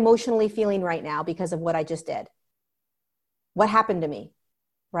 What am I emotionally feeling right now because of what I just did? What happened to me,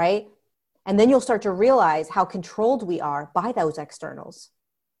 right? And then you'll start to realize how controlled we are by those externals,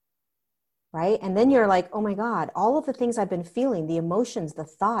 right? And then you're like, oh my God, all of the things I've been feeling, the emotions, the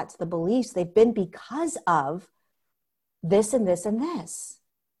thoughts, the beliefs, they've been because of this and this and this.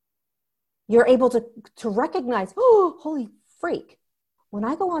 You're able to recognize, oh, holy freak. When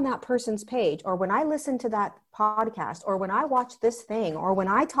I go on that person's page, or when I listen to that podcast, or when I watch this thing, or when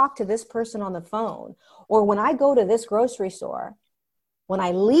I talk to this person on the phone, or when I go to this grocery store, when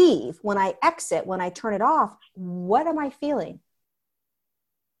I leave, when I exit, when I turn it off, what am I feeling?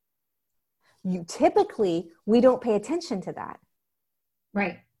 Typically, we don't pay attention to that.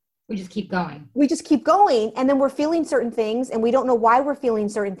 Right. We just keep going. And then we're feeling certain things and we don't know why we're feeling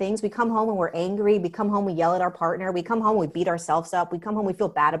certain things. We come home and we're angry. We come home, we yell at our partner. We come home, we beat ourselves up. We come home, we feel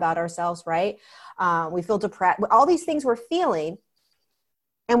bad about ourselves, right? We feel depressed. All these things we're feeling,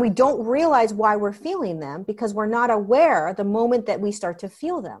 and we don't realize why we're feeling them because we're not aware the moment that we start to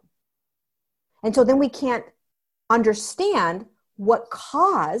feel them. And so then we can't understand what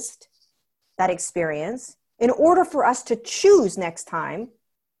caused that experience in order for us to choose next time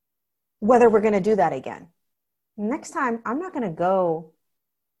whether we're going to do that again. Next time, I'm not going to go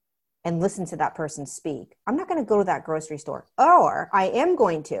and listen to that person speak. I'm not going to go to that grocery store. Or I am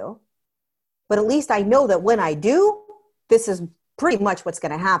going to, but at least I know that when I do, this is pretty much what's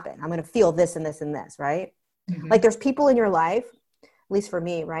going to happen. I'm going to feel this and this and this, right? Mm-hmm. Like there's people in your life, at least for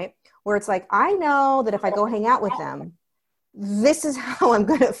me, right? Where it's like, I know that if I go hang out with them, this is how I'm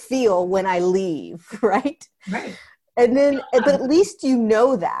going to feel when I leave, right? Right. And then, but at least you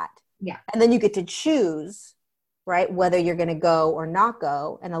know that. Yeah. And then you get to choose, right, whether you're going to go or not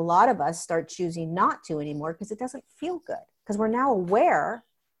go. And a lot of us start choosing not to anymore because it doesn't feel good, because we're now aware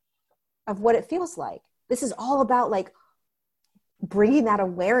of what it feels like. This is all about like bringing that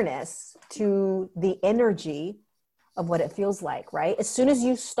awareness to the energy of what it feels like, right? As soon as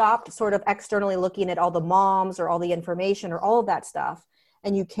you stopped sort of externally looking at all the moms or all the information or all of that stuff,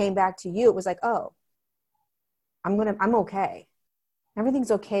 and you came back to you, it was like, oh, I'm okay.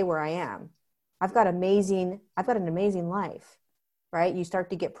 Everything's okay where I am. I've got an amazing life, right? You start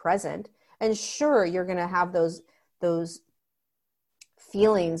to get present, and sure, you're going to have those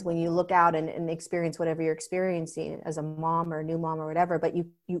feelings when you look out and experience whatever you're experiencing as a mom or a new mom or whatever, but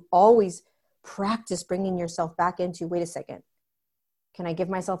you always practice bringing yourself back into, wait a second, can I give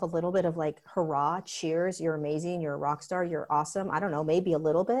myself a little bit of like, hurrah, cheers, you're amazing, you're a rock star, you're awesome. I don't know, maybe a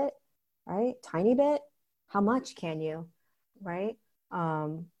little bit, right? Tiny bit. How much can you, right?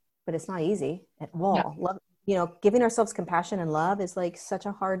 But it's not easy at all. Yeah. Love, giving ourselves compassion and love is like such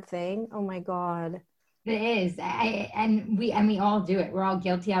a hard thing. Oh my God. It is. And we all do it. We're all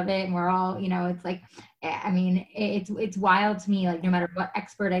guilty of it. And we're all, it's like, I mean, it's wild to me. Like no matter what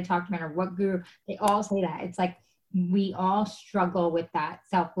expert I talk to, no matter what guru, they all say that. It's like, we all struggle with that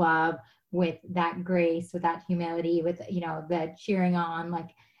self-love, with that grace, with that humility, with, the cheering on, like,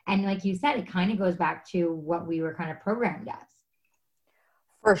 and like you said, it kind of goes back to what we were kind of programmed as.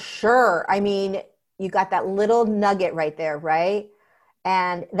 For sure. I mean, you got that little nugget right there, right?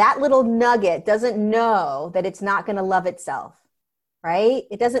 And that little nugget doesn't know that it's not going to love itself, right?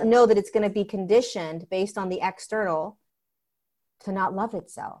 It doesn't know that it's going to be conditioned based on the external to not love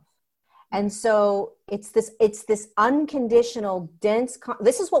itself. And so it's this unconditional, dense,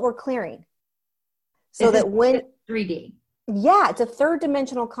 this is what we're clearing. So that when 3D. Yeah, it's a third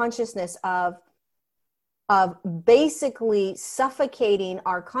dimensional consciousness of basically suffocating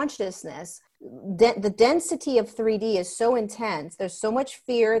our consciousness. The density of 3D is so intense. There's so much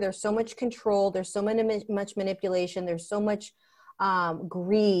fear. There's so much control. There's so much manipulation. There's so much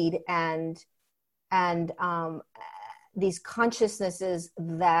greed and these consciousnesses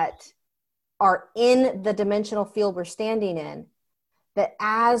that are in the dimensional field we're standing in, that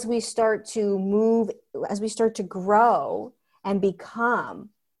as we start to move, as we start to grow and become,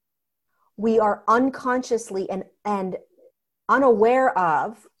 we are unconsciously and unaware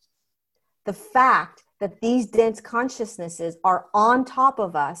of the fact that these dense consciousnesses are on top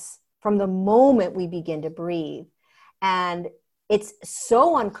of us from the moment we begin to breathe. And it's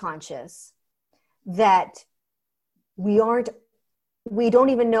so unconscious that we don't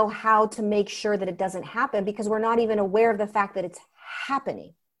even know how to make sure that it doesn't happen, because we're not even aware of the fact that it's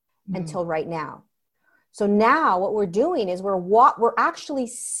happening until right now. So now what we're doing is we're actually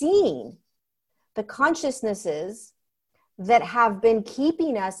seeing the consciousnesses that have been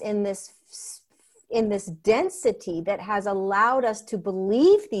keeping us in this density that has allowed us to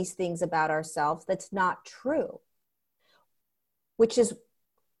believe these things about ourselves that's not true, which is,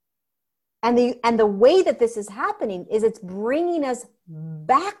 and the way that this is happening is it's bringing us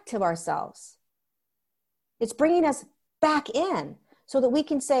back to ourselves. It's bringing us back in so that we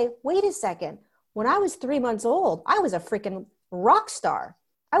can say, wait a second, when I was 3 months old, I was a freaking rock star.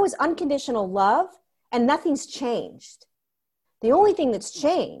 I was unconditional love, and nothing's changed. The only thing that's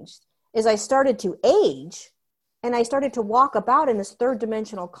changed is I started to age, and I started to walk about in this third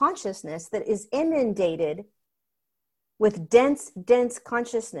dimensional consciousness that is inundated with dense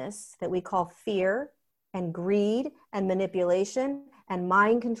consciousness that we call fear and greed and manipulation and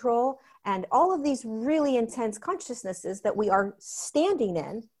mind control and all of these really intense consciousnesses that we are standing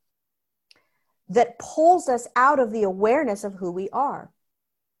in, that pulls us out of the awareness of who we are.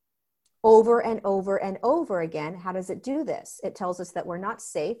 Over and over and over again. How does it do this? It tells us that we're not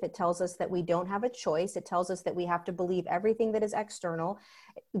safe. It tells us that we don't have a choice. It tells us that we have to believe everything that is external.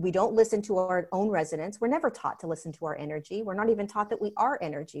 We don't listen to our own resonance. We're never taught to listen to our energy. We're not even taught that we are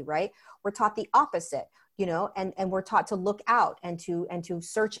energy, right? We're taught the opposite, and we're taught to look out and to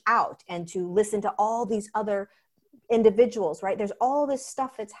search out and to listen to all these other individuals, right? There's all this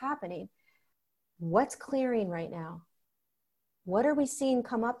stuff that's happening What's clearing right now? What are we seeing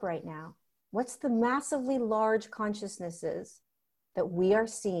come up right now? What's the massively large consciousnesses that we are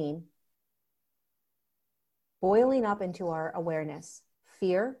seeing boiling up into our awareness?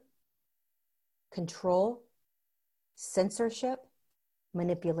 Fear, control, censorship,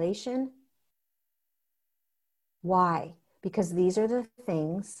 manipulation. Why? Because these are the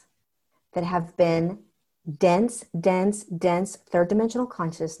things that have been dense third dimensional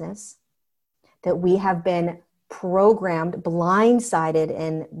consciousness that we have been programmed, blindsided,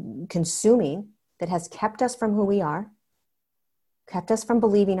 and consuming, that has kept us from who we are, kept us from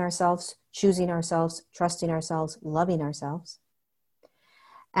believing ourselves, choosing ourselves, trusting ourselves, loving ourselves.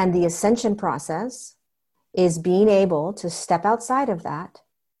 And the ascension process is being able to step outside of that,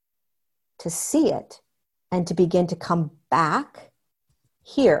 to see it, and to begin to come back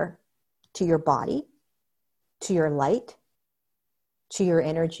here to your body, to your light, to your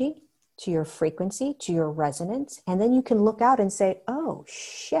energy, to your frequency, to your resonance. And then you can look out and say, oh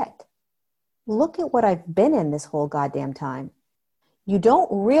shit, look at what I've been in this whole goddamn time. You don't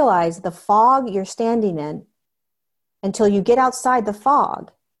realize the fog you're standing in until you get outside the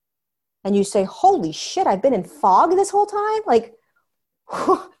fog and you say, holy shit, I've been in fog this whole time? Like,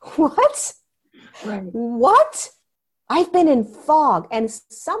 what? Right. What? I've been in fog. And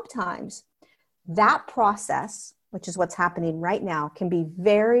sometimes that process, which is what's happening right now, can be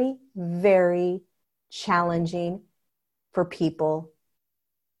very, very challenging for people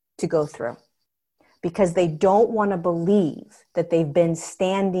to go through, because they don't want to believe that they've been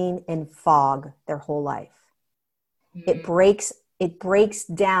standing in fog their whole life. Mm-hmm. It breaks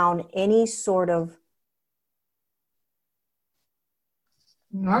down any sort of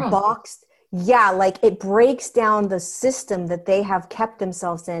normal boxed. Yeah, like it breaks down the system that they have kept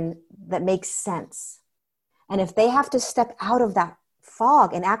themselves in that makes sense. And if they have to step out of that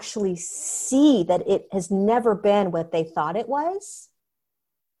fog and actually see that it has never been what they thought it was,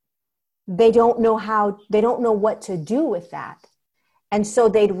 they don't know what to do with that. And so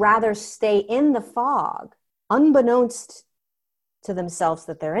they'd rather stay in the fog, unbeknownst to themselves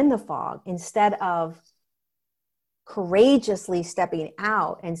that they're in the fog, instead of courageously stepping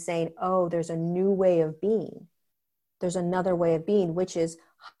out and saying, oh, there's a new way of being. There's another way of being, which is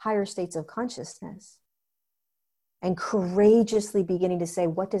higher states of consciousness. And courageously beginning to say,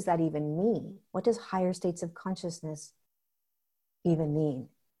 what does that even mean? What does higher states of consciousness even mean?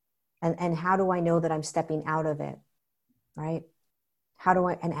 And how do I know that I'm stepping out of it, right? How do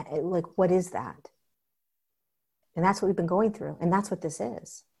I, and like, what is that? And that's what we've been going through. And that's what this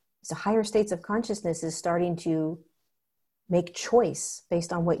is. So higher states of consciousness is starting to make choice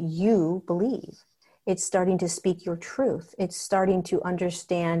based on what you believe. It's starting to speak your truth. It's starting to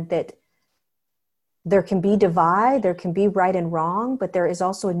understand that there can be divide, there can be right and wrong, but there is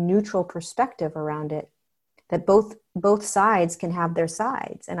also a neutral perspective around it, that both sides can have their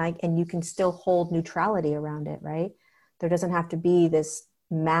sides, and you can still hold neutrality around it, right? There doesn't have to be this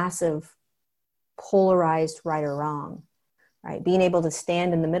massive polarized right or wrong, right? Being able to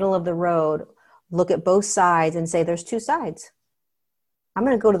stand in the middle of the road, look at both sides and say, there's two sides. I'm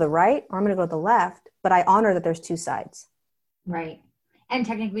going to go to the right or I'm going to go to the left, but I honor that there's two sides. Right. And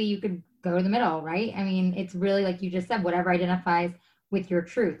technically you could go to the middle, right? I mean, it's really like you just said, whatever identifies with your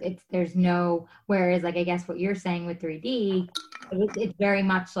truth. There's no, whereas like, I guess what you're saying with 3D, it's very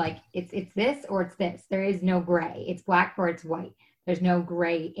much like it's this or it's this. There is no gray. It's black or it's white. There's no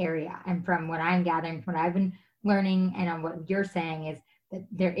gray area. And from what I'm gathering, from what I've been learning and on what you're saying is that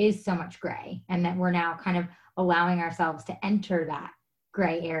there is so much gray, and that we're now kind of allowing ourselves to enter that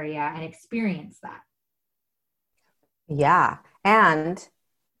gray area and experience that. Yeah. And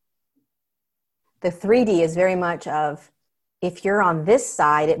the 3D is very much of, if you're on this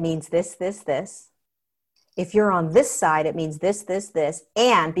side, it means this, this, this. If you're on this side, it means this, this, this.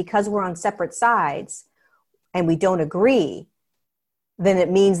 And because we're on separate sides and we don't agree, then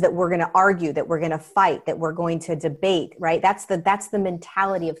it means that we're going to argue, that we're going to fight, that we're going to debate, right? That's the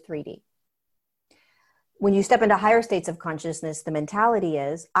mentality of 3D. When you step into higher states of consciousness, the mentality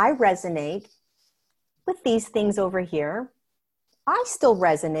is, I resonate with these things over here. I still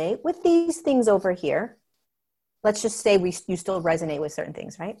resonate with these things over here. Let's just say you still resonate with certain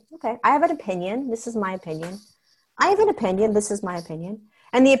things, right? Okay, I have an opinion. This is my opinion. I have an opinion. This is my opinion.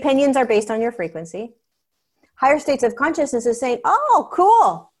 And the opinions are based on your frequency. Higher states of consciousness is saying, oh,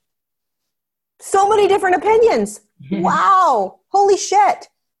 cool. So many different opinions. Wow. Holy shit.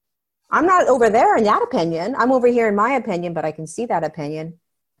 I'm not over there in that opinion. I'm over here in my opinion, but I can see that opinion.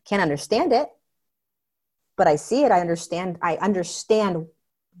 I can't understand it, but I see it. I understand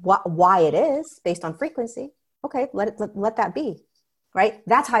why it is based on frequency. Okay, let that be. right?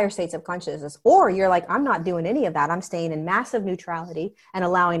 That's higher states of consciousness. Or you're like, I'm not doing any of that. I'm staying in massive neutrality and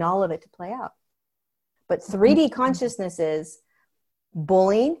allowing all of it to play out. But 3D consciousness is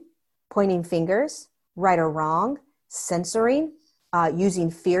bullying, pointing fingers, right or wrong, censoring, using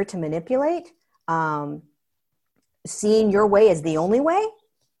fear to manipulate, seeing your way as the only way.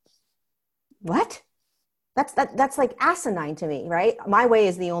 What? That's like asinine to me, right? My way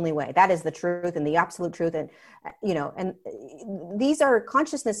is the only way. That is the truth and the absolute truth. And, and these are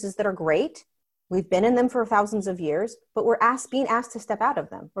consciousnesses that are great. We've been in them for thousands of years, but we're being asked to step out of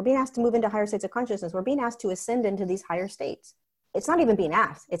them. We're being asked to move into higher states of consciousness. We're being asked to ascend into these higher states. It's not even being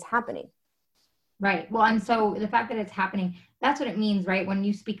asked, it's happening. Right. Well, and so the fact that it's happening, that's what it means, right? When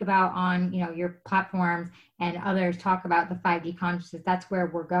you speak about on, your platforms and others talk about the 5D consciousness, that's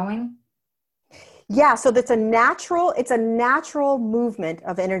where we're going. Yeah, so it's a natural movement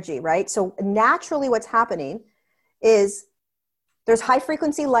of energy, right? So naturally what's happening is there's high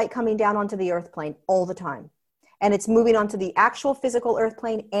frequency light coming down onto the earth plane all the time. And it's moving onto the actual physical earth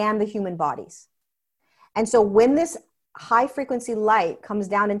plane and the human bodies. And so when this high frequency light comes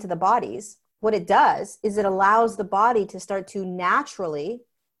down into the bodies, what it does is it allows the body to start to naturally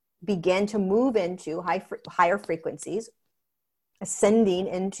begin to move into higher frequencies, ascending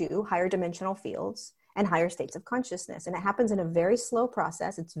into higher dimensional fields and higher states of consciousness. And it happens in a very slow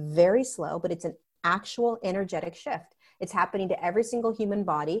process. It's very slow, but it's an actual energetic shift. It's happening to every single human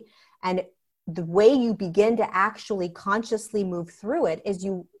body. And the way you begin to actually consciously move through it is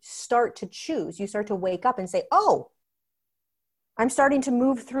you start to choose. You start to wake up and say, oh, I'm starting to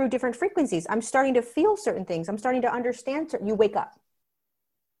move through different frequencies. I'm starting to feel certain things. I'm starting to understand. You wake up.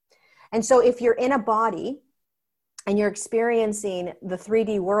 And so if you're in a body and you're experiencing the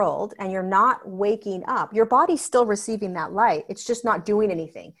 3D world and you're not waking up, your body's still receiving that light. It's just not doing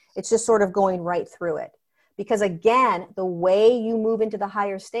anything. It's just sort of going right through it. Because again, the way you move into the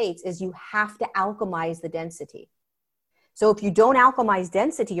higher states is you have to alchemize the density. So if you don't alchemize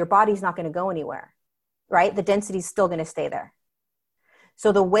density, your body's not going to go anywhere, right? The density is still going to stay there.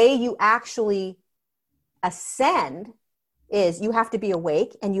 So the way you actually ascend is you have to be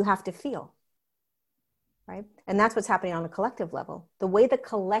awake and you have to feel. Right? And that's what's happening on a collective level. The way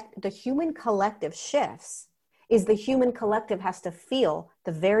the human collective shifts is the human collective has to feel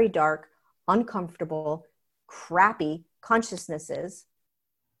the very dark, uncomfortable, crappy consciousnesses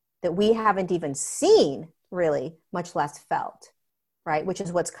that we haven't even seen really, much less felt, right? Which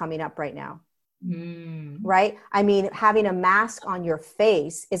is what's coming up right now. Right? I mean, having a mask on your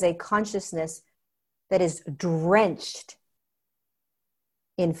face is a consciousness that is drenched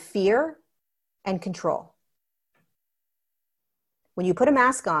in fear and control. When you put a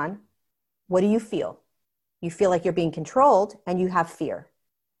mask on, what do you feel? You feel like you're being controlled and you have fear.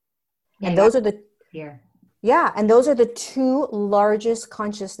 Yeah, and those are the fear. Yeah, and those are the two largest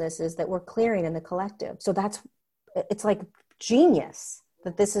consciousnesses that we're clearing in the collective. So it's like genius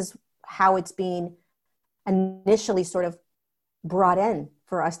that this is how it's being initially sort of brought in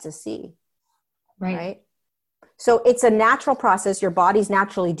for us to see. Right? So it's a natural process. Your body's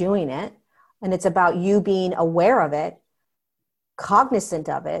naturally doing it. And it's about you being aware of it, cognizant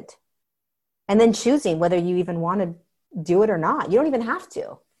of it, and then choosing whether you even want to do it or not. You don't even have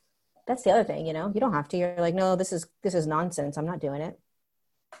to. That's the other thing, you don't have to. You're like, no, this is nonsense. I'm not doing it.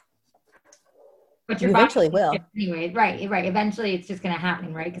 But you eventually will. Anyway, right. Eventually it's just going to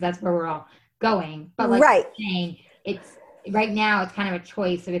happen, right? Because that's where we're all going. But like right. you're saying, it's right now it's kind of a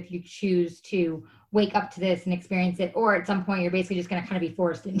choice of if you choose to wake up to this and experience it, or at some point you're basically just going to kind of be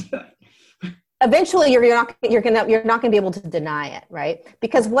forced into it. Eventually you're not going to be able to deny it, right?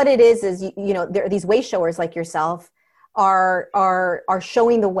 Because what it is there are these way showers like yourself are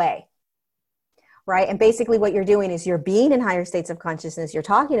showing the way. Right? And basically what you're doing is you're being in higher states of consciousness. You're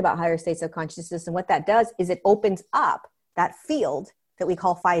talking about higher states of consciousness. And what that does is it opens up that field that we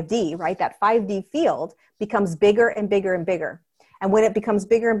call 5D, right? That 5D field becomes bigger and bigger and bigger. And when it becomes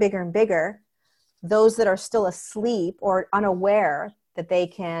bigger and bigger and bigger, those that are still asleep or unaware that they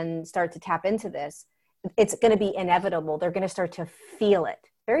can start to tap into this, it's going to be inevitable. They're going to start to feel it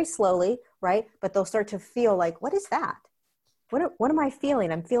very slowly, right? But they'll start to feel like, what is that? What am I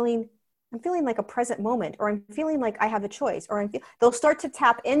feeling? I'm feeling like a present moment, or I'm feeling like I have a choice, or they'll start to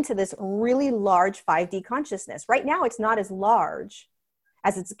tap into this really large 5D consciousness. Right now, it's not as large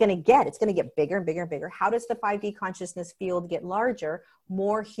as it's going to get. It's going to get bigger and bigger and bigger. How does the 5D consciousness field get larger?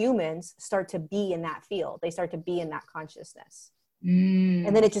 More humans start to be in that field. They start to be in that consciousness.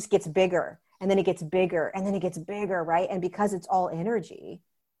 And then it just gets bigger, and then it gets bigger, and then it gets bigger, right? And because it's all energy,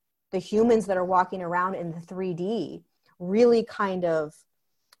 the humans that are walking around in the 3D really kind of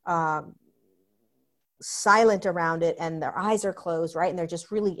silent around it and their eyes are closed, right? And they're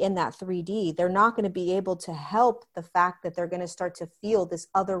just really in that 3D, they're not going to be able to help the fact that they're going to start to feel this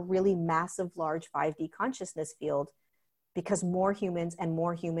other really massive, large 5D consciousness field, because more humans and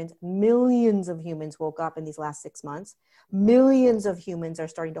more humans, millions of humans woke up in these last 6 months. Millions of humans are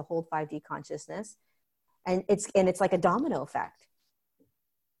starting to hold 5D consciousness. And it's like a domino effect.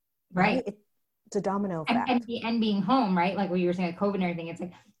 Right. It's a domino effect. And being home, right? Like what you were saying, like COVID and everything, it's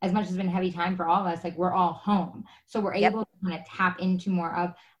like, as much as it's been a heavy time for all of us, like we're all home. So we're able to kind of tap into more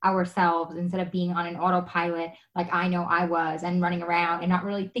of ourselves instead of being on an autopilot, like I know I was, and running around and not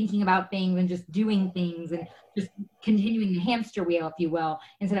really thinking about things and just doing things and just continuing the hamster wheel, if you will,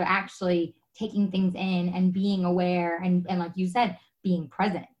 instead of actually taking things in and being aware and like you said, being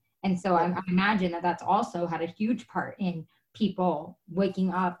present. And so I imagine that that's also had a huge part in people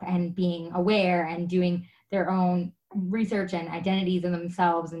waking up and being aware and doing their own research and identities in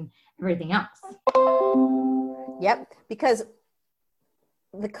themselves and everything else. Yep, because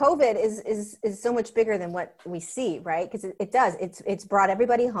the COVID is so much bigger than what we see, right? Because it does. It's brought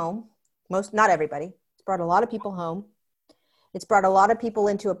everybody home. Not everybody. It's brought a lot of people home. It's brought a lot of people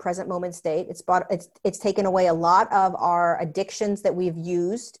into a present moment state. It's taken away a lot of our addictions that we've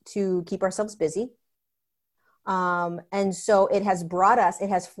used to keep ourselves busy. And so it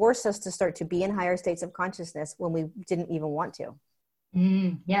has forced us to start to be in higher states of consciousness when we didn't even want to.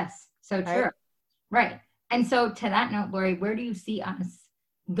 Yes. So true. Right. And so to that note, Lori, where do you see us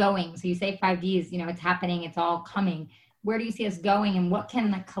going? So you say 5D is, it's happening, it's all coming. Where do you see us going, and what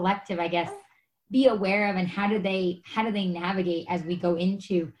can the collective, I guess, be aware of, and how do they navigate as we go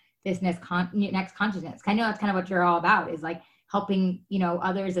into this next consciousness? I know that's kind of what you're all about, is like helping,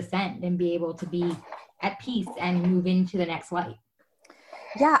 others ascend and be able to be at peace and move into the next light.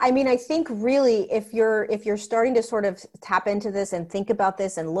 Yeah. I mean, I think really if you're starting to sort of tap into this and think about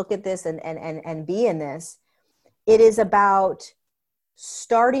this and look at this and be in this, it is about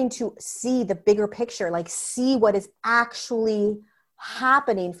starting to see the bigger picture, like see what is actually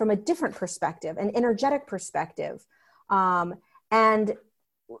happening from a different perspective, an energetic perspective. And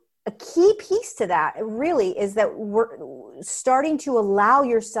a key piece to that really is that we're starting to allow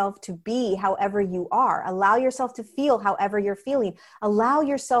yourself to be however you are, allow yourself to feel however you're feeling, allow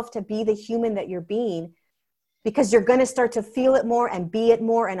yourself to be the human that you're being, because you're going to start to feel it more and be it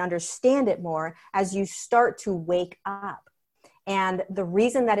more and understand it more as you start to wake up. And the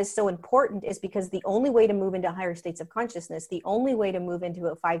reason that is so important is because the only way to move into higher states of consciousness, the only way to move into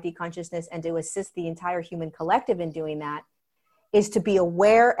a 5D consciousness and to assist the entire human collective in doing that, is to be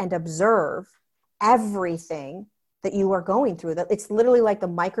aware and observe everything that you are going through. That it's literally like the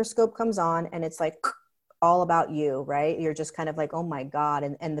microscope comes on and it's like all about you, right? You're just kind of like, oh my God.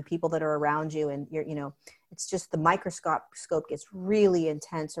 And the people that are around you, and it's just the microscope gets really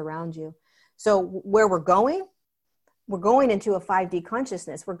intense around you. So where we're going into a 5D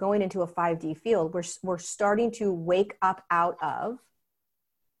consciousness. We're going into a 5D field. We're starting to wake up out of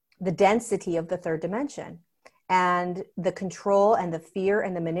the density of the third dimension and the control and the fear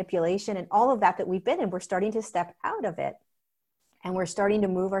and the manipulation and all of that we've been in. We're starting to step out of it. And we're starting to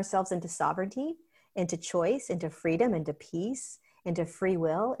move ourselves into sovereignty, into choice, into freedom, into peace, into free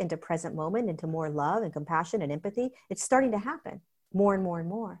will, into present moment, into more love and compassion and empathy. It's starting to happen more and more and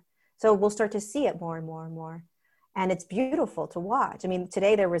more. So we'll start to see it more and more and more. And it's beautiful to watch. I mean,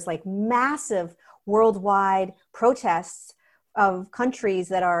 today there was like massive worldwide protests of countries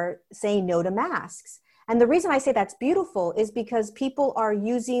that are saying no to masks. And the reason I say that's beautiful is because people are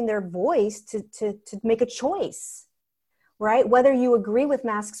using their voice to make a choice, right? Whether you agree with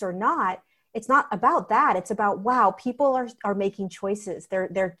masks or not, it's not about that. It's about, wow, people are making choices.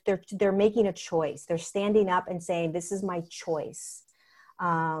 They're making a choice. They're standing up and saying, this is my choice.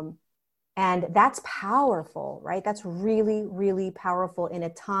 And that's powerful, right? That's really, really powerful in a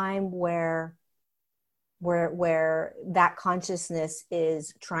time where that consciousness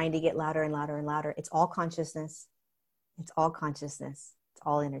is trying to get louder and louder and louder. It's all consciousness. It's all consciousness. It's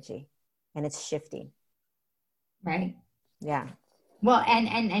all energy, and it's shifting. Right. Yeah. Well,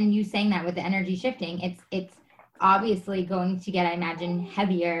 and you saying that with the energy shifting, it's obviously going to get, I imagine,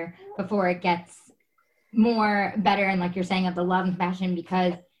 heavier before it gets more better. And like you're saying, of the love and compassion,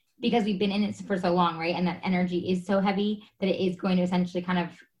 because we've been in it for so long, right? And that energy is so heavy that it is going to essentially kind of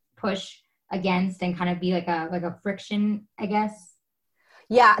push against and kind of be like a friction, I guess.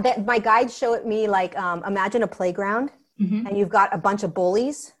 Yeah, that my guides showed me like, imagine a playground, and you've got a bunch of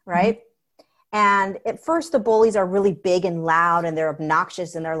bullies, right? And at first the bullies are really big and loud and they're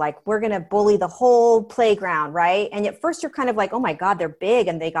obnoxious and they're like, we're going to bully the whole playground, right? And at first you're kind of like, oh my God, they're big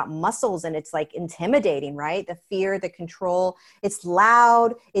and they got muscles and it's like intimidating, right? The fear, the control, it's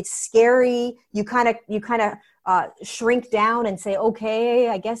loud, it's scary. You kind of shrink down and say, okay,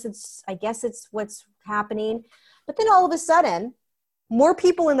 I guess it's what's happening. But then all of a sudden, more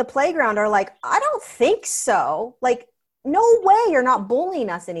people in the playground are like, I don't think so. Like, no way, you're not bullying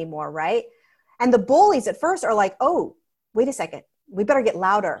us anymore, right? And the bullies at first are like, oh, wait a second. We better get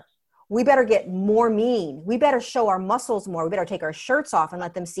louder. We better get more mean. We better show our muscles more. We better take our shirts off and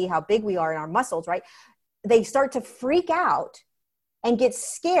let them see how big we are in our muscles, right? They start to freak out and get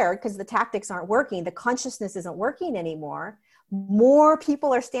scared because the tactics aren't working. The consciousness isn't working anymore. More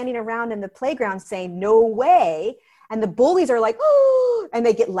people are standing around in the playground saying, no way. And the bullies are like, oh, and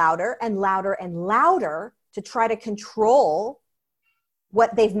they get louder and louder and louder to try to control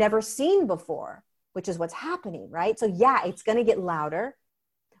what they've never seen before, which is what's happening, right? So yeah, it's going to get louder.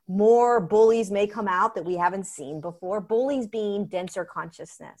 More bullies may come out that we haven't seen before. Bullies being denser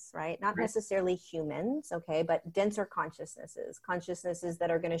consciousness, right? Not necessarily humans, okay, but denser consciousnesses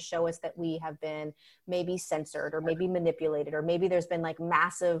that are going to show us that we have been maybe censored or maybe manipulated, or maybe there's been like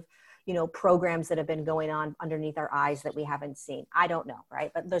massive, programs that have been going on underneath our eyes that we haven't seen. I don't know,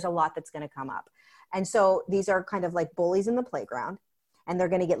 right? But there's a lot that's going to come up. And so these are kind of like bullies in the playground. And they're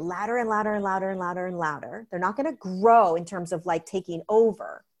going to get louder and louder and louder and louder and louder. They're not going to grow in terms of like taking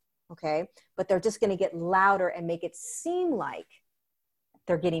over, okay? But they're just going to get louder and make it seem like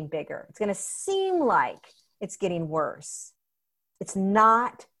they're getting bigger. It's going to seem like it's getting worse. It's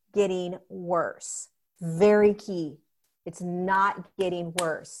not getting worse. Very key. It's not getting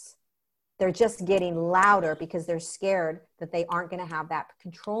worse. They're just getting louder because they're scared that they aren't going to have that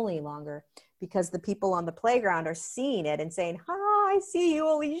control any longer, because the people on the playground are seeing it and saying, ha, I see you,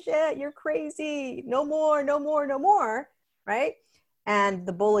 holy shit, you're crazy. No more, no more, no more, right? And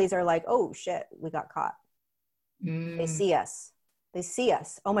the bullies are like, oh shit, we got caught. They see us. They see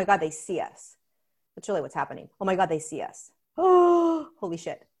us. Oh my God, they see us. That's really what's happening. Oh my God, they see us. Oh, holy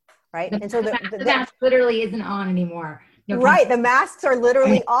shit, right? And so the mask literally isn't on anymore. Right, the masks are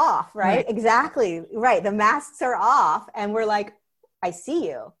literally off, right? Exactly, right. The masks are off and we're like, I see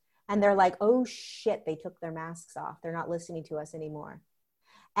you. And they're like, oh shit, they took their masks off. They're not listening to us anymore.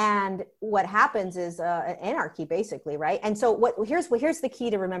 And what happens is anarchy, basically, right? And so here's the key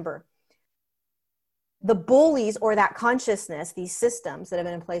to remember. The bullies, or that consciousness, these systems that have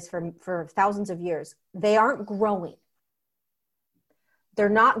been in place for thousands of years, they aren't growing. They're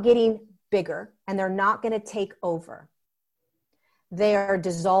not getting bigger, and they're not going to take over. They are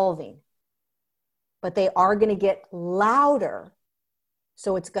dissolving, but they are going to get louder.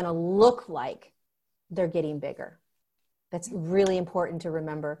 So it's going to look like they're getting bigger. That's really important to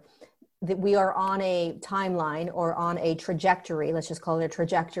remember, that we are on a timeline or on a trajectory, let's just call it a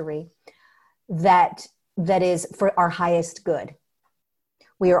trajectory, that is for our highest good.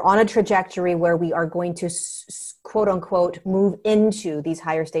 We are on a trajectory where we are going to, quote unquote, move into these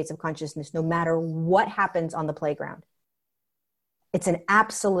higher states of consciousness, no matter what happens on the playground. It's an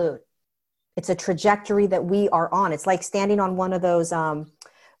absolute. It's a trajectory that we are on. It's like standing on one of those,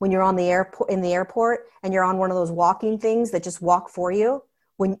 when you're on the airport, in the airport, and you're on one of those walking things that just walk for you.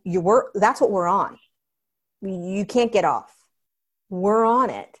 That's what we're on. You can't get off. We're on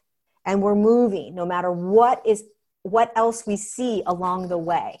it, and we're moving no matter what else we see along the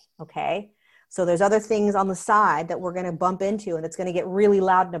way. Okay. So there's other things on the side that we're going to bump into, and it's going to get really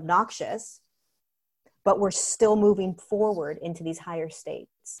loud and obnoxious, but we're still moving forward into these higher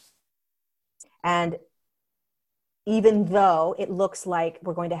states. And even though it looks like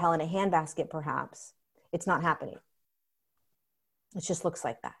we're going to hell in a handbasket, perhaps, it's not happening. It just looks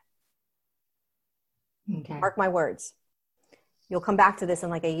like that. Okay. Mark my words. You'll come back to this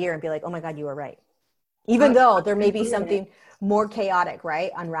in like a year and be like, oh my God, you were right. Even though there may be something more chaotic, right?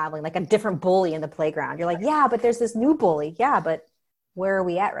 Unraveling, like a different bully in the playground. You're like, yeah, but there's this new bully. Yeah, but where are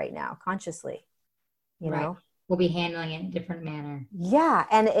we at right now, consciously? You know? We'll be handling it in a different manner. Yeah.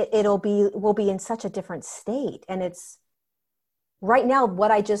 And we'll be in such a different state. And it's right now,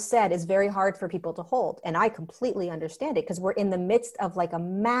 what I just said is very hard for people to hold. And I completely understand it, because we're in the midst of like a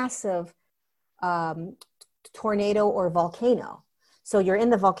massive tornado or volcano. So you're in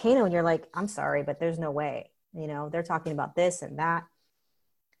the volcano and you're like, I'm sorry, but there's no way, they're talking about this and that.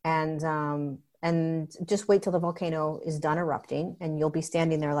 And just wait till the volcano is done erupting, and you'll be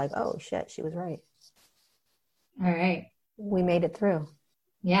standing there like, oh shit, she was right. All right. We made it through.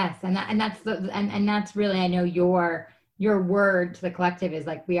 Yes. And that's really, I know your word to the collective is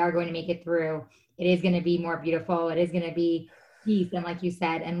like, we are going to make it through. It is going to be more beautiful. It is going to be peace. And like you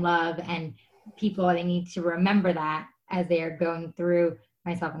said, and love, and people, they need to remember that as they are going through,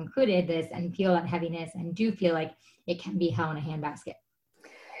 myself included, this, and feel that heaviness and do feel like it can be hell in a handbasket.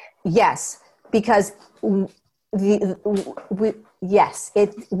 Yes, because we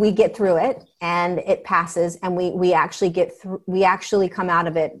get through it and it passes, and we actually come out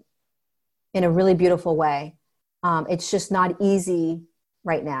of it in a really beautiful way. It's just not easy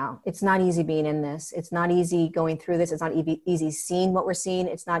right now. It's not easy being in this. It's not easy going through this. It's not easy seeing what we're seeing.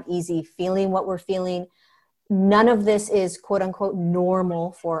 It's not easy feeling what we're feeling. None of this is quote unquote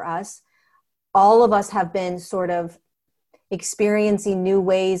normal for us. All of us have been sort of experiencing new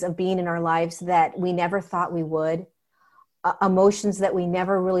ways of being in our lives that we never thought we would, emotions that we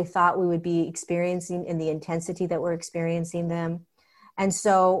never really thought we would be experiencing in the intensity that we're experiencing them. And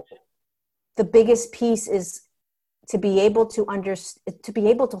so the biggest piece is to be able to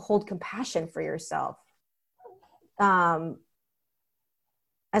hold compassion for yourself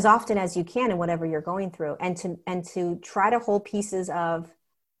as often as you can in whatever you're going through, and to try to hold pieces of,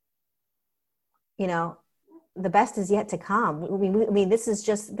 the best is yet to come. I mean, this is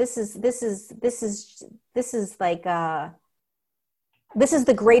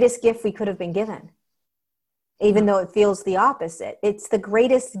the greatest gift we could have been given, even though it feels the opposite. It's the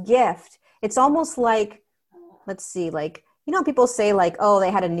greatest gift. It's almost like, let's see, like, people say like, oh,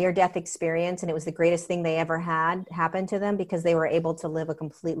 they had a near-death experience and it was the greatest thing they ever had happen to them because they were able to live a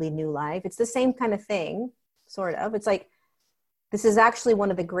completely new life. It's the same kind of thing, sort of. It's like, this is actually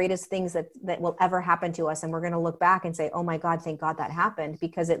one of the greatest things that will ever happen to us. And we're going to look back and say, oh my God, thank God that happened,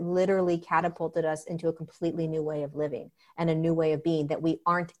 because it literally catapulted us into a completely new way of living and a new way of being that we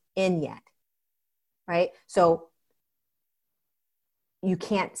aren't in yet. Right? So you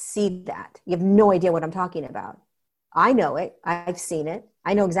can't see that. You have no idea what I'm talking about. I know it. I've seen it.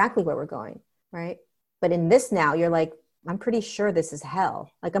 I know exactly where we're going. Right? But in this now, you're like, I'm pretty sure this is hell.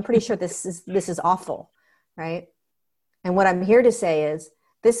 Like, I'm pretty sure this is awful. Right? And what I'm here to say is,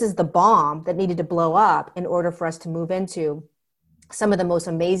 this is the bomb that needed to blow up in order for us to move into some of the most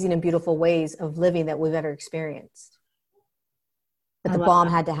amazing and beautiful ways of living that we've ever experienced. But the bomb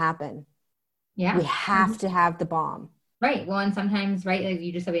had to happen. Yeah. We have to have the bomb. Right. Well, and sometimes, right, like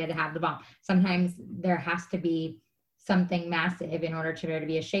you just said, we had to have the bomb. Sometimes there has to be something massive in order for there to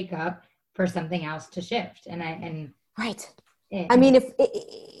be a shakeup for something else to shift. Right. I mean, if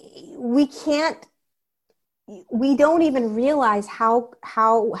we don't even realize how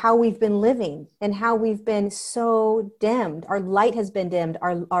we've been living and how we've been so dimmed. Our light has been dimmed.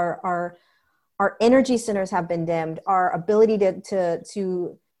 Our energy centers have been dimmed. Our ability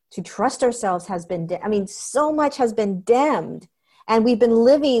to trust ourselves has been dimmed. I mean, so much has been dimmed, and we've been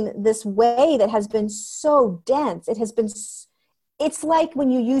living this way that has been so dense. It's like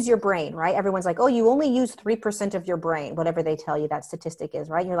when you use your brain, right? Everyone's like, oh, you only use 3% of your brain, whatever they tell you that statistic is,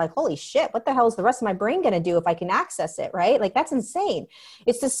 right? And you're like, holy shit, what the hell is the rest of my brain going to do if I can access it, right? Like, that's insane.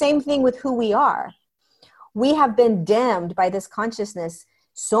 It's the same thing with who we are. We have been dimmed by this consciousness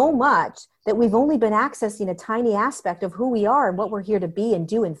so much that we've only been accessing a tiny aspect of who we are and what we're here to be and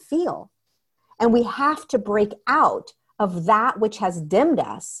do and feel. And we have to break out of that which has dimmed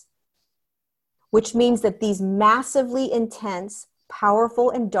us, which means that these massively intense, powerful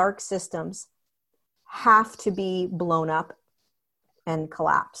and dark systems have to be blown up and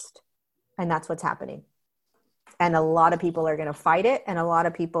collapsed. And that's what's happening. And a lot of people are going to fight it. And a lot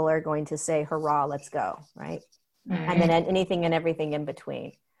of people are going to say, hurrah, let's go. Right. And then anything and everything in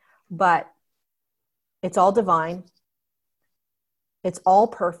between. But it's all divine. It's all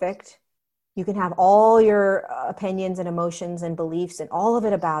perfect. You can have all your opinions and emotions and beliefs and all of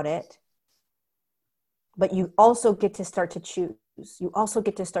it about it. But you also get to start to choose. You also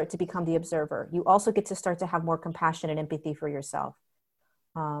get to start to become the observer. You also get to start to have more compassion and empathy for yourself,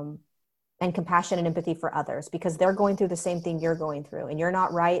 and compassion and empathy for others, because they're going through the same thing you're going through, and you're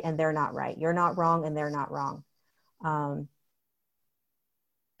not right and they're not right. You're not wrong and they're not wrong. I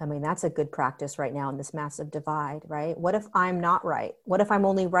mean, that's a good practice right now in this massive divide, right? What if I'm not right? What if I'm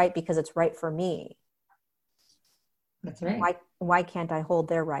only right because it's right for me? That's right. Why can't I hold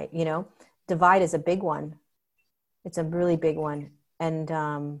their right? Divide is a big one. It's a really big one. And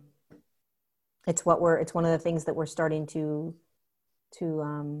it's one of the things that we're starting to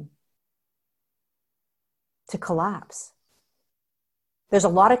collapse. There's a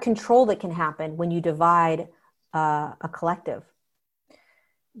lot of control that can happen when you divide a collective.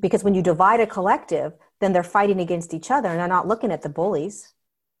 Because when you divide a collective, then they're fighting against each other and they're not looking at the bullies.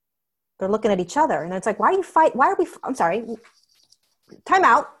 They're looking at each other. And it's like, I'm sorry. Time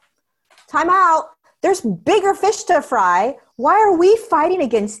out. There's bigger fish to fry. Why are we fighting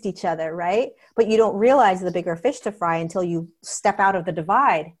against each other, right? But you don't realize the bigger fish to fry until you step out of the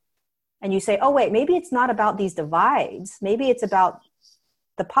divide. and you say, oh, wait, maybe it's not about these divides. Maybe it's about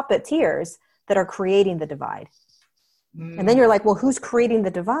the puppeteers that are creating the divide. And then you're like, well, who's creating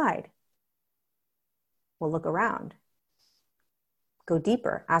the divide? Well, look around. Go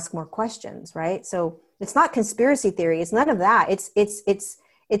deeper, ask more questions, right? So it's not conspiracy theory. It's none of that.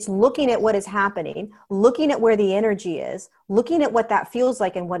 It's looking at what is happening, looking at where the energy is, looking at what that feels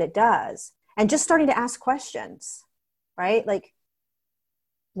like and what it does, and just starting to ask questions, right? Like,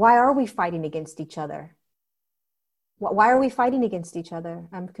 why are we fighting against each other? Why are we fighting against each other?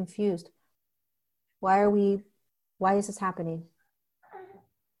 I'm confused. Why is this happening?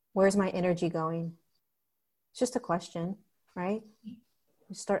 Where's my energy going? It's just a question, right?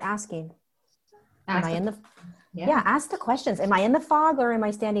 You start asking. Am I in the... Yeah, ask the questions. Am I in the fog, or am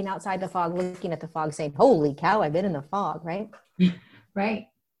I standing outside the fog looking at the fog saying, holy cow, I've been in the fog, right? Right.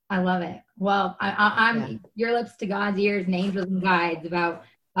 I love it. Well, I'm your lips to God's ears and angels and guides about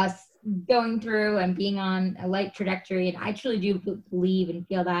us going through and being on a light trajectory. And I truly do believe and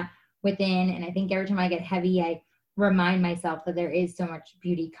feel that within. And I think every time I get heavy, I remind myself that there is so much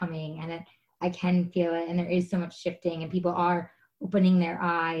beauty coming and that I can feel it. And there is so much shifting, and people are opening their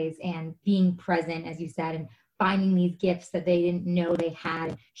eyes and being present, as you said, and finding these gifts that they didn't know they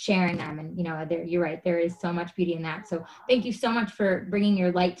had, sharing them. And, you're right, there is so much beauty in that. So thank you so much for bringing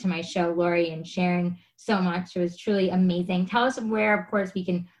your light to my show, Lori, and sharing so much. It was truly amazing. Tell us where, of course, we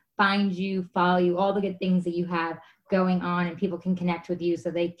can find you, follow you, all the good things that you have going on, and people can connect with you so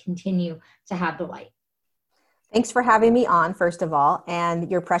they continue to have the light. Thanks for having me on, first of all, and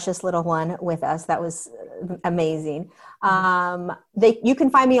your precious little one with us. That was amazing. You can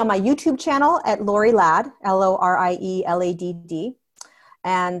find me on my YouTube channel at Lori Ladd, LORIELADD.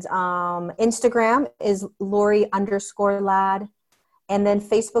 And Instagram is Lori_Ladd. And then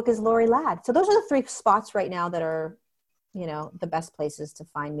Facebook is Lori Ladd. So those are the 3 spots right now that are, the best places to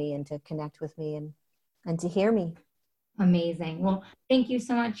find me and to connect with me and to hear me. Amazing. Well, thank you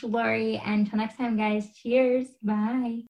so much, Lori. And until next time, guys, cheers. Bye.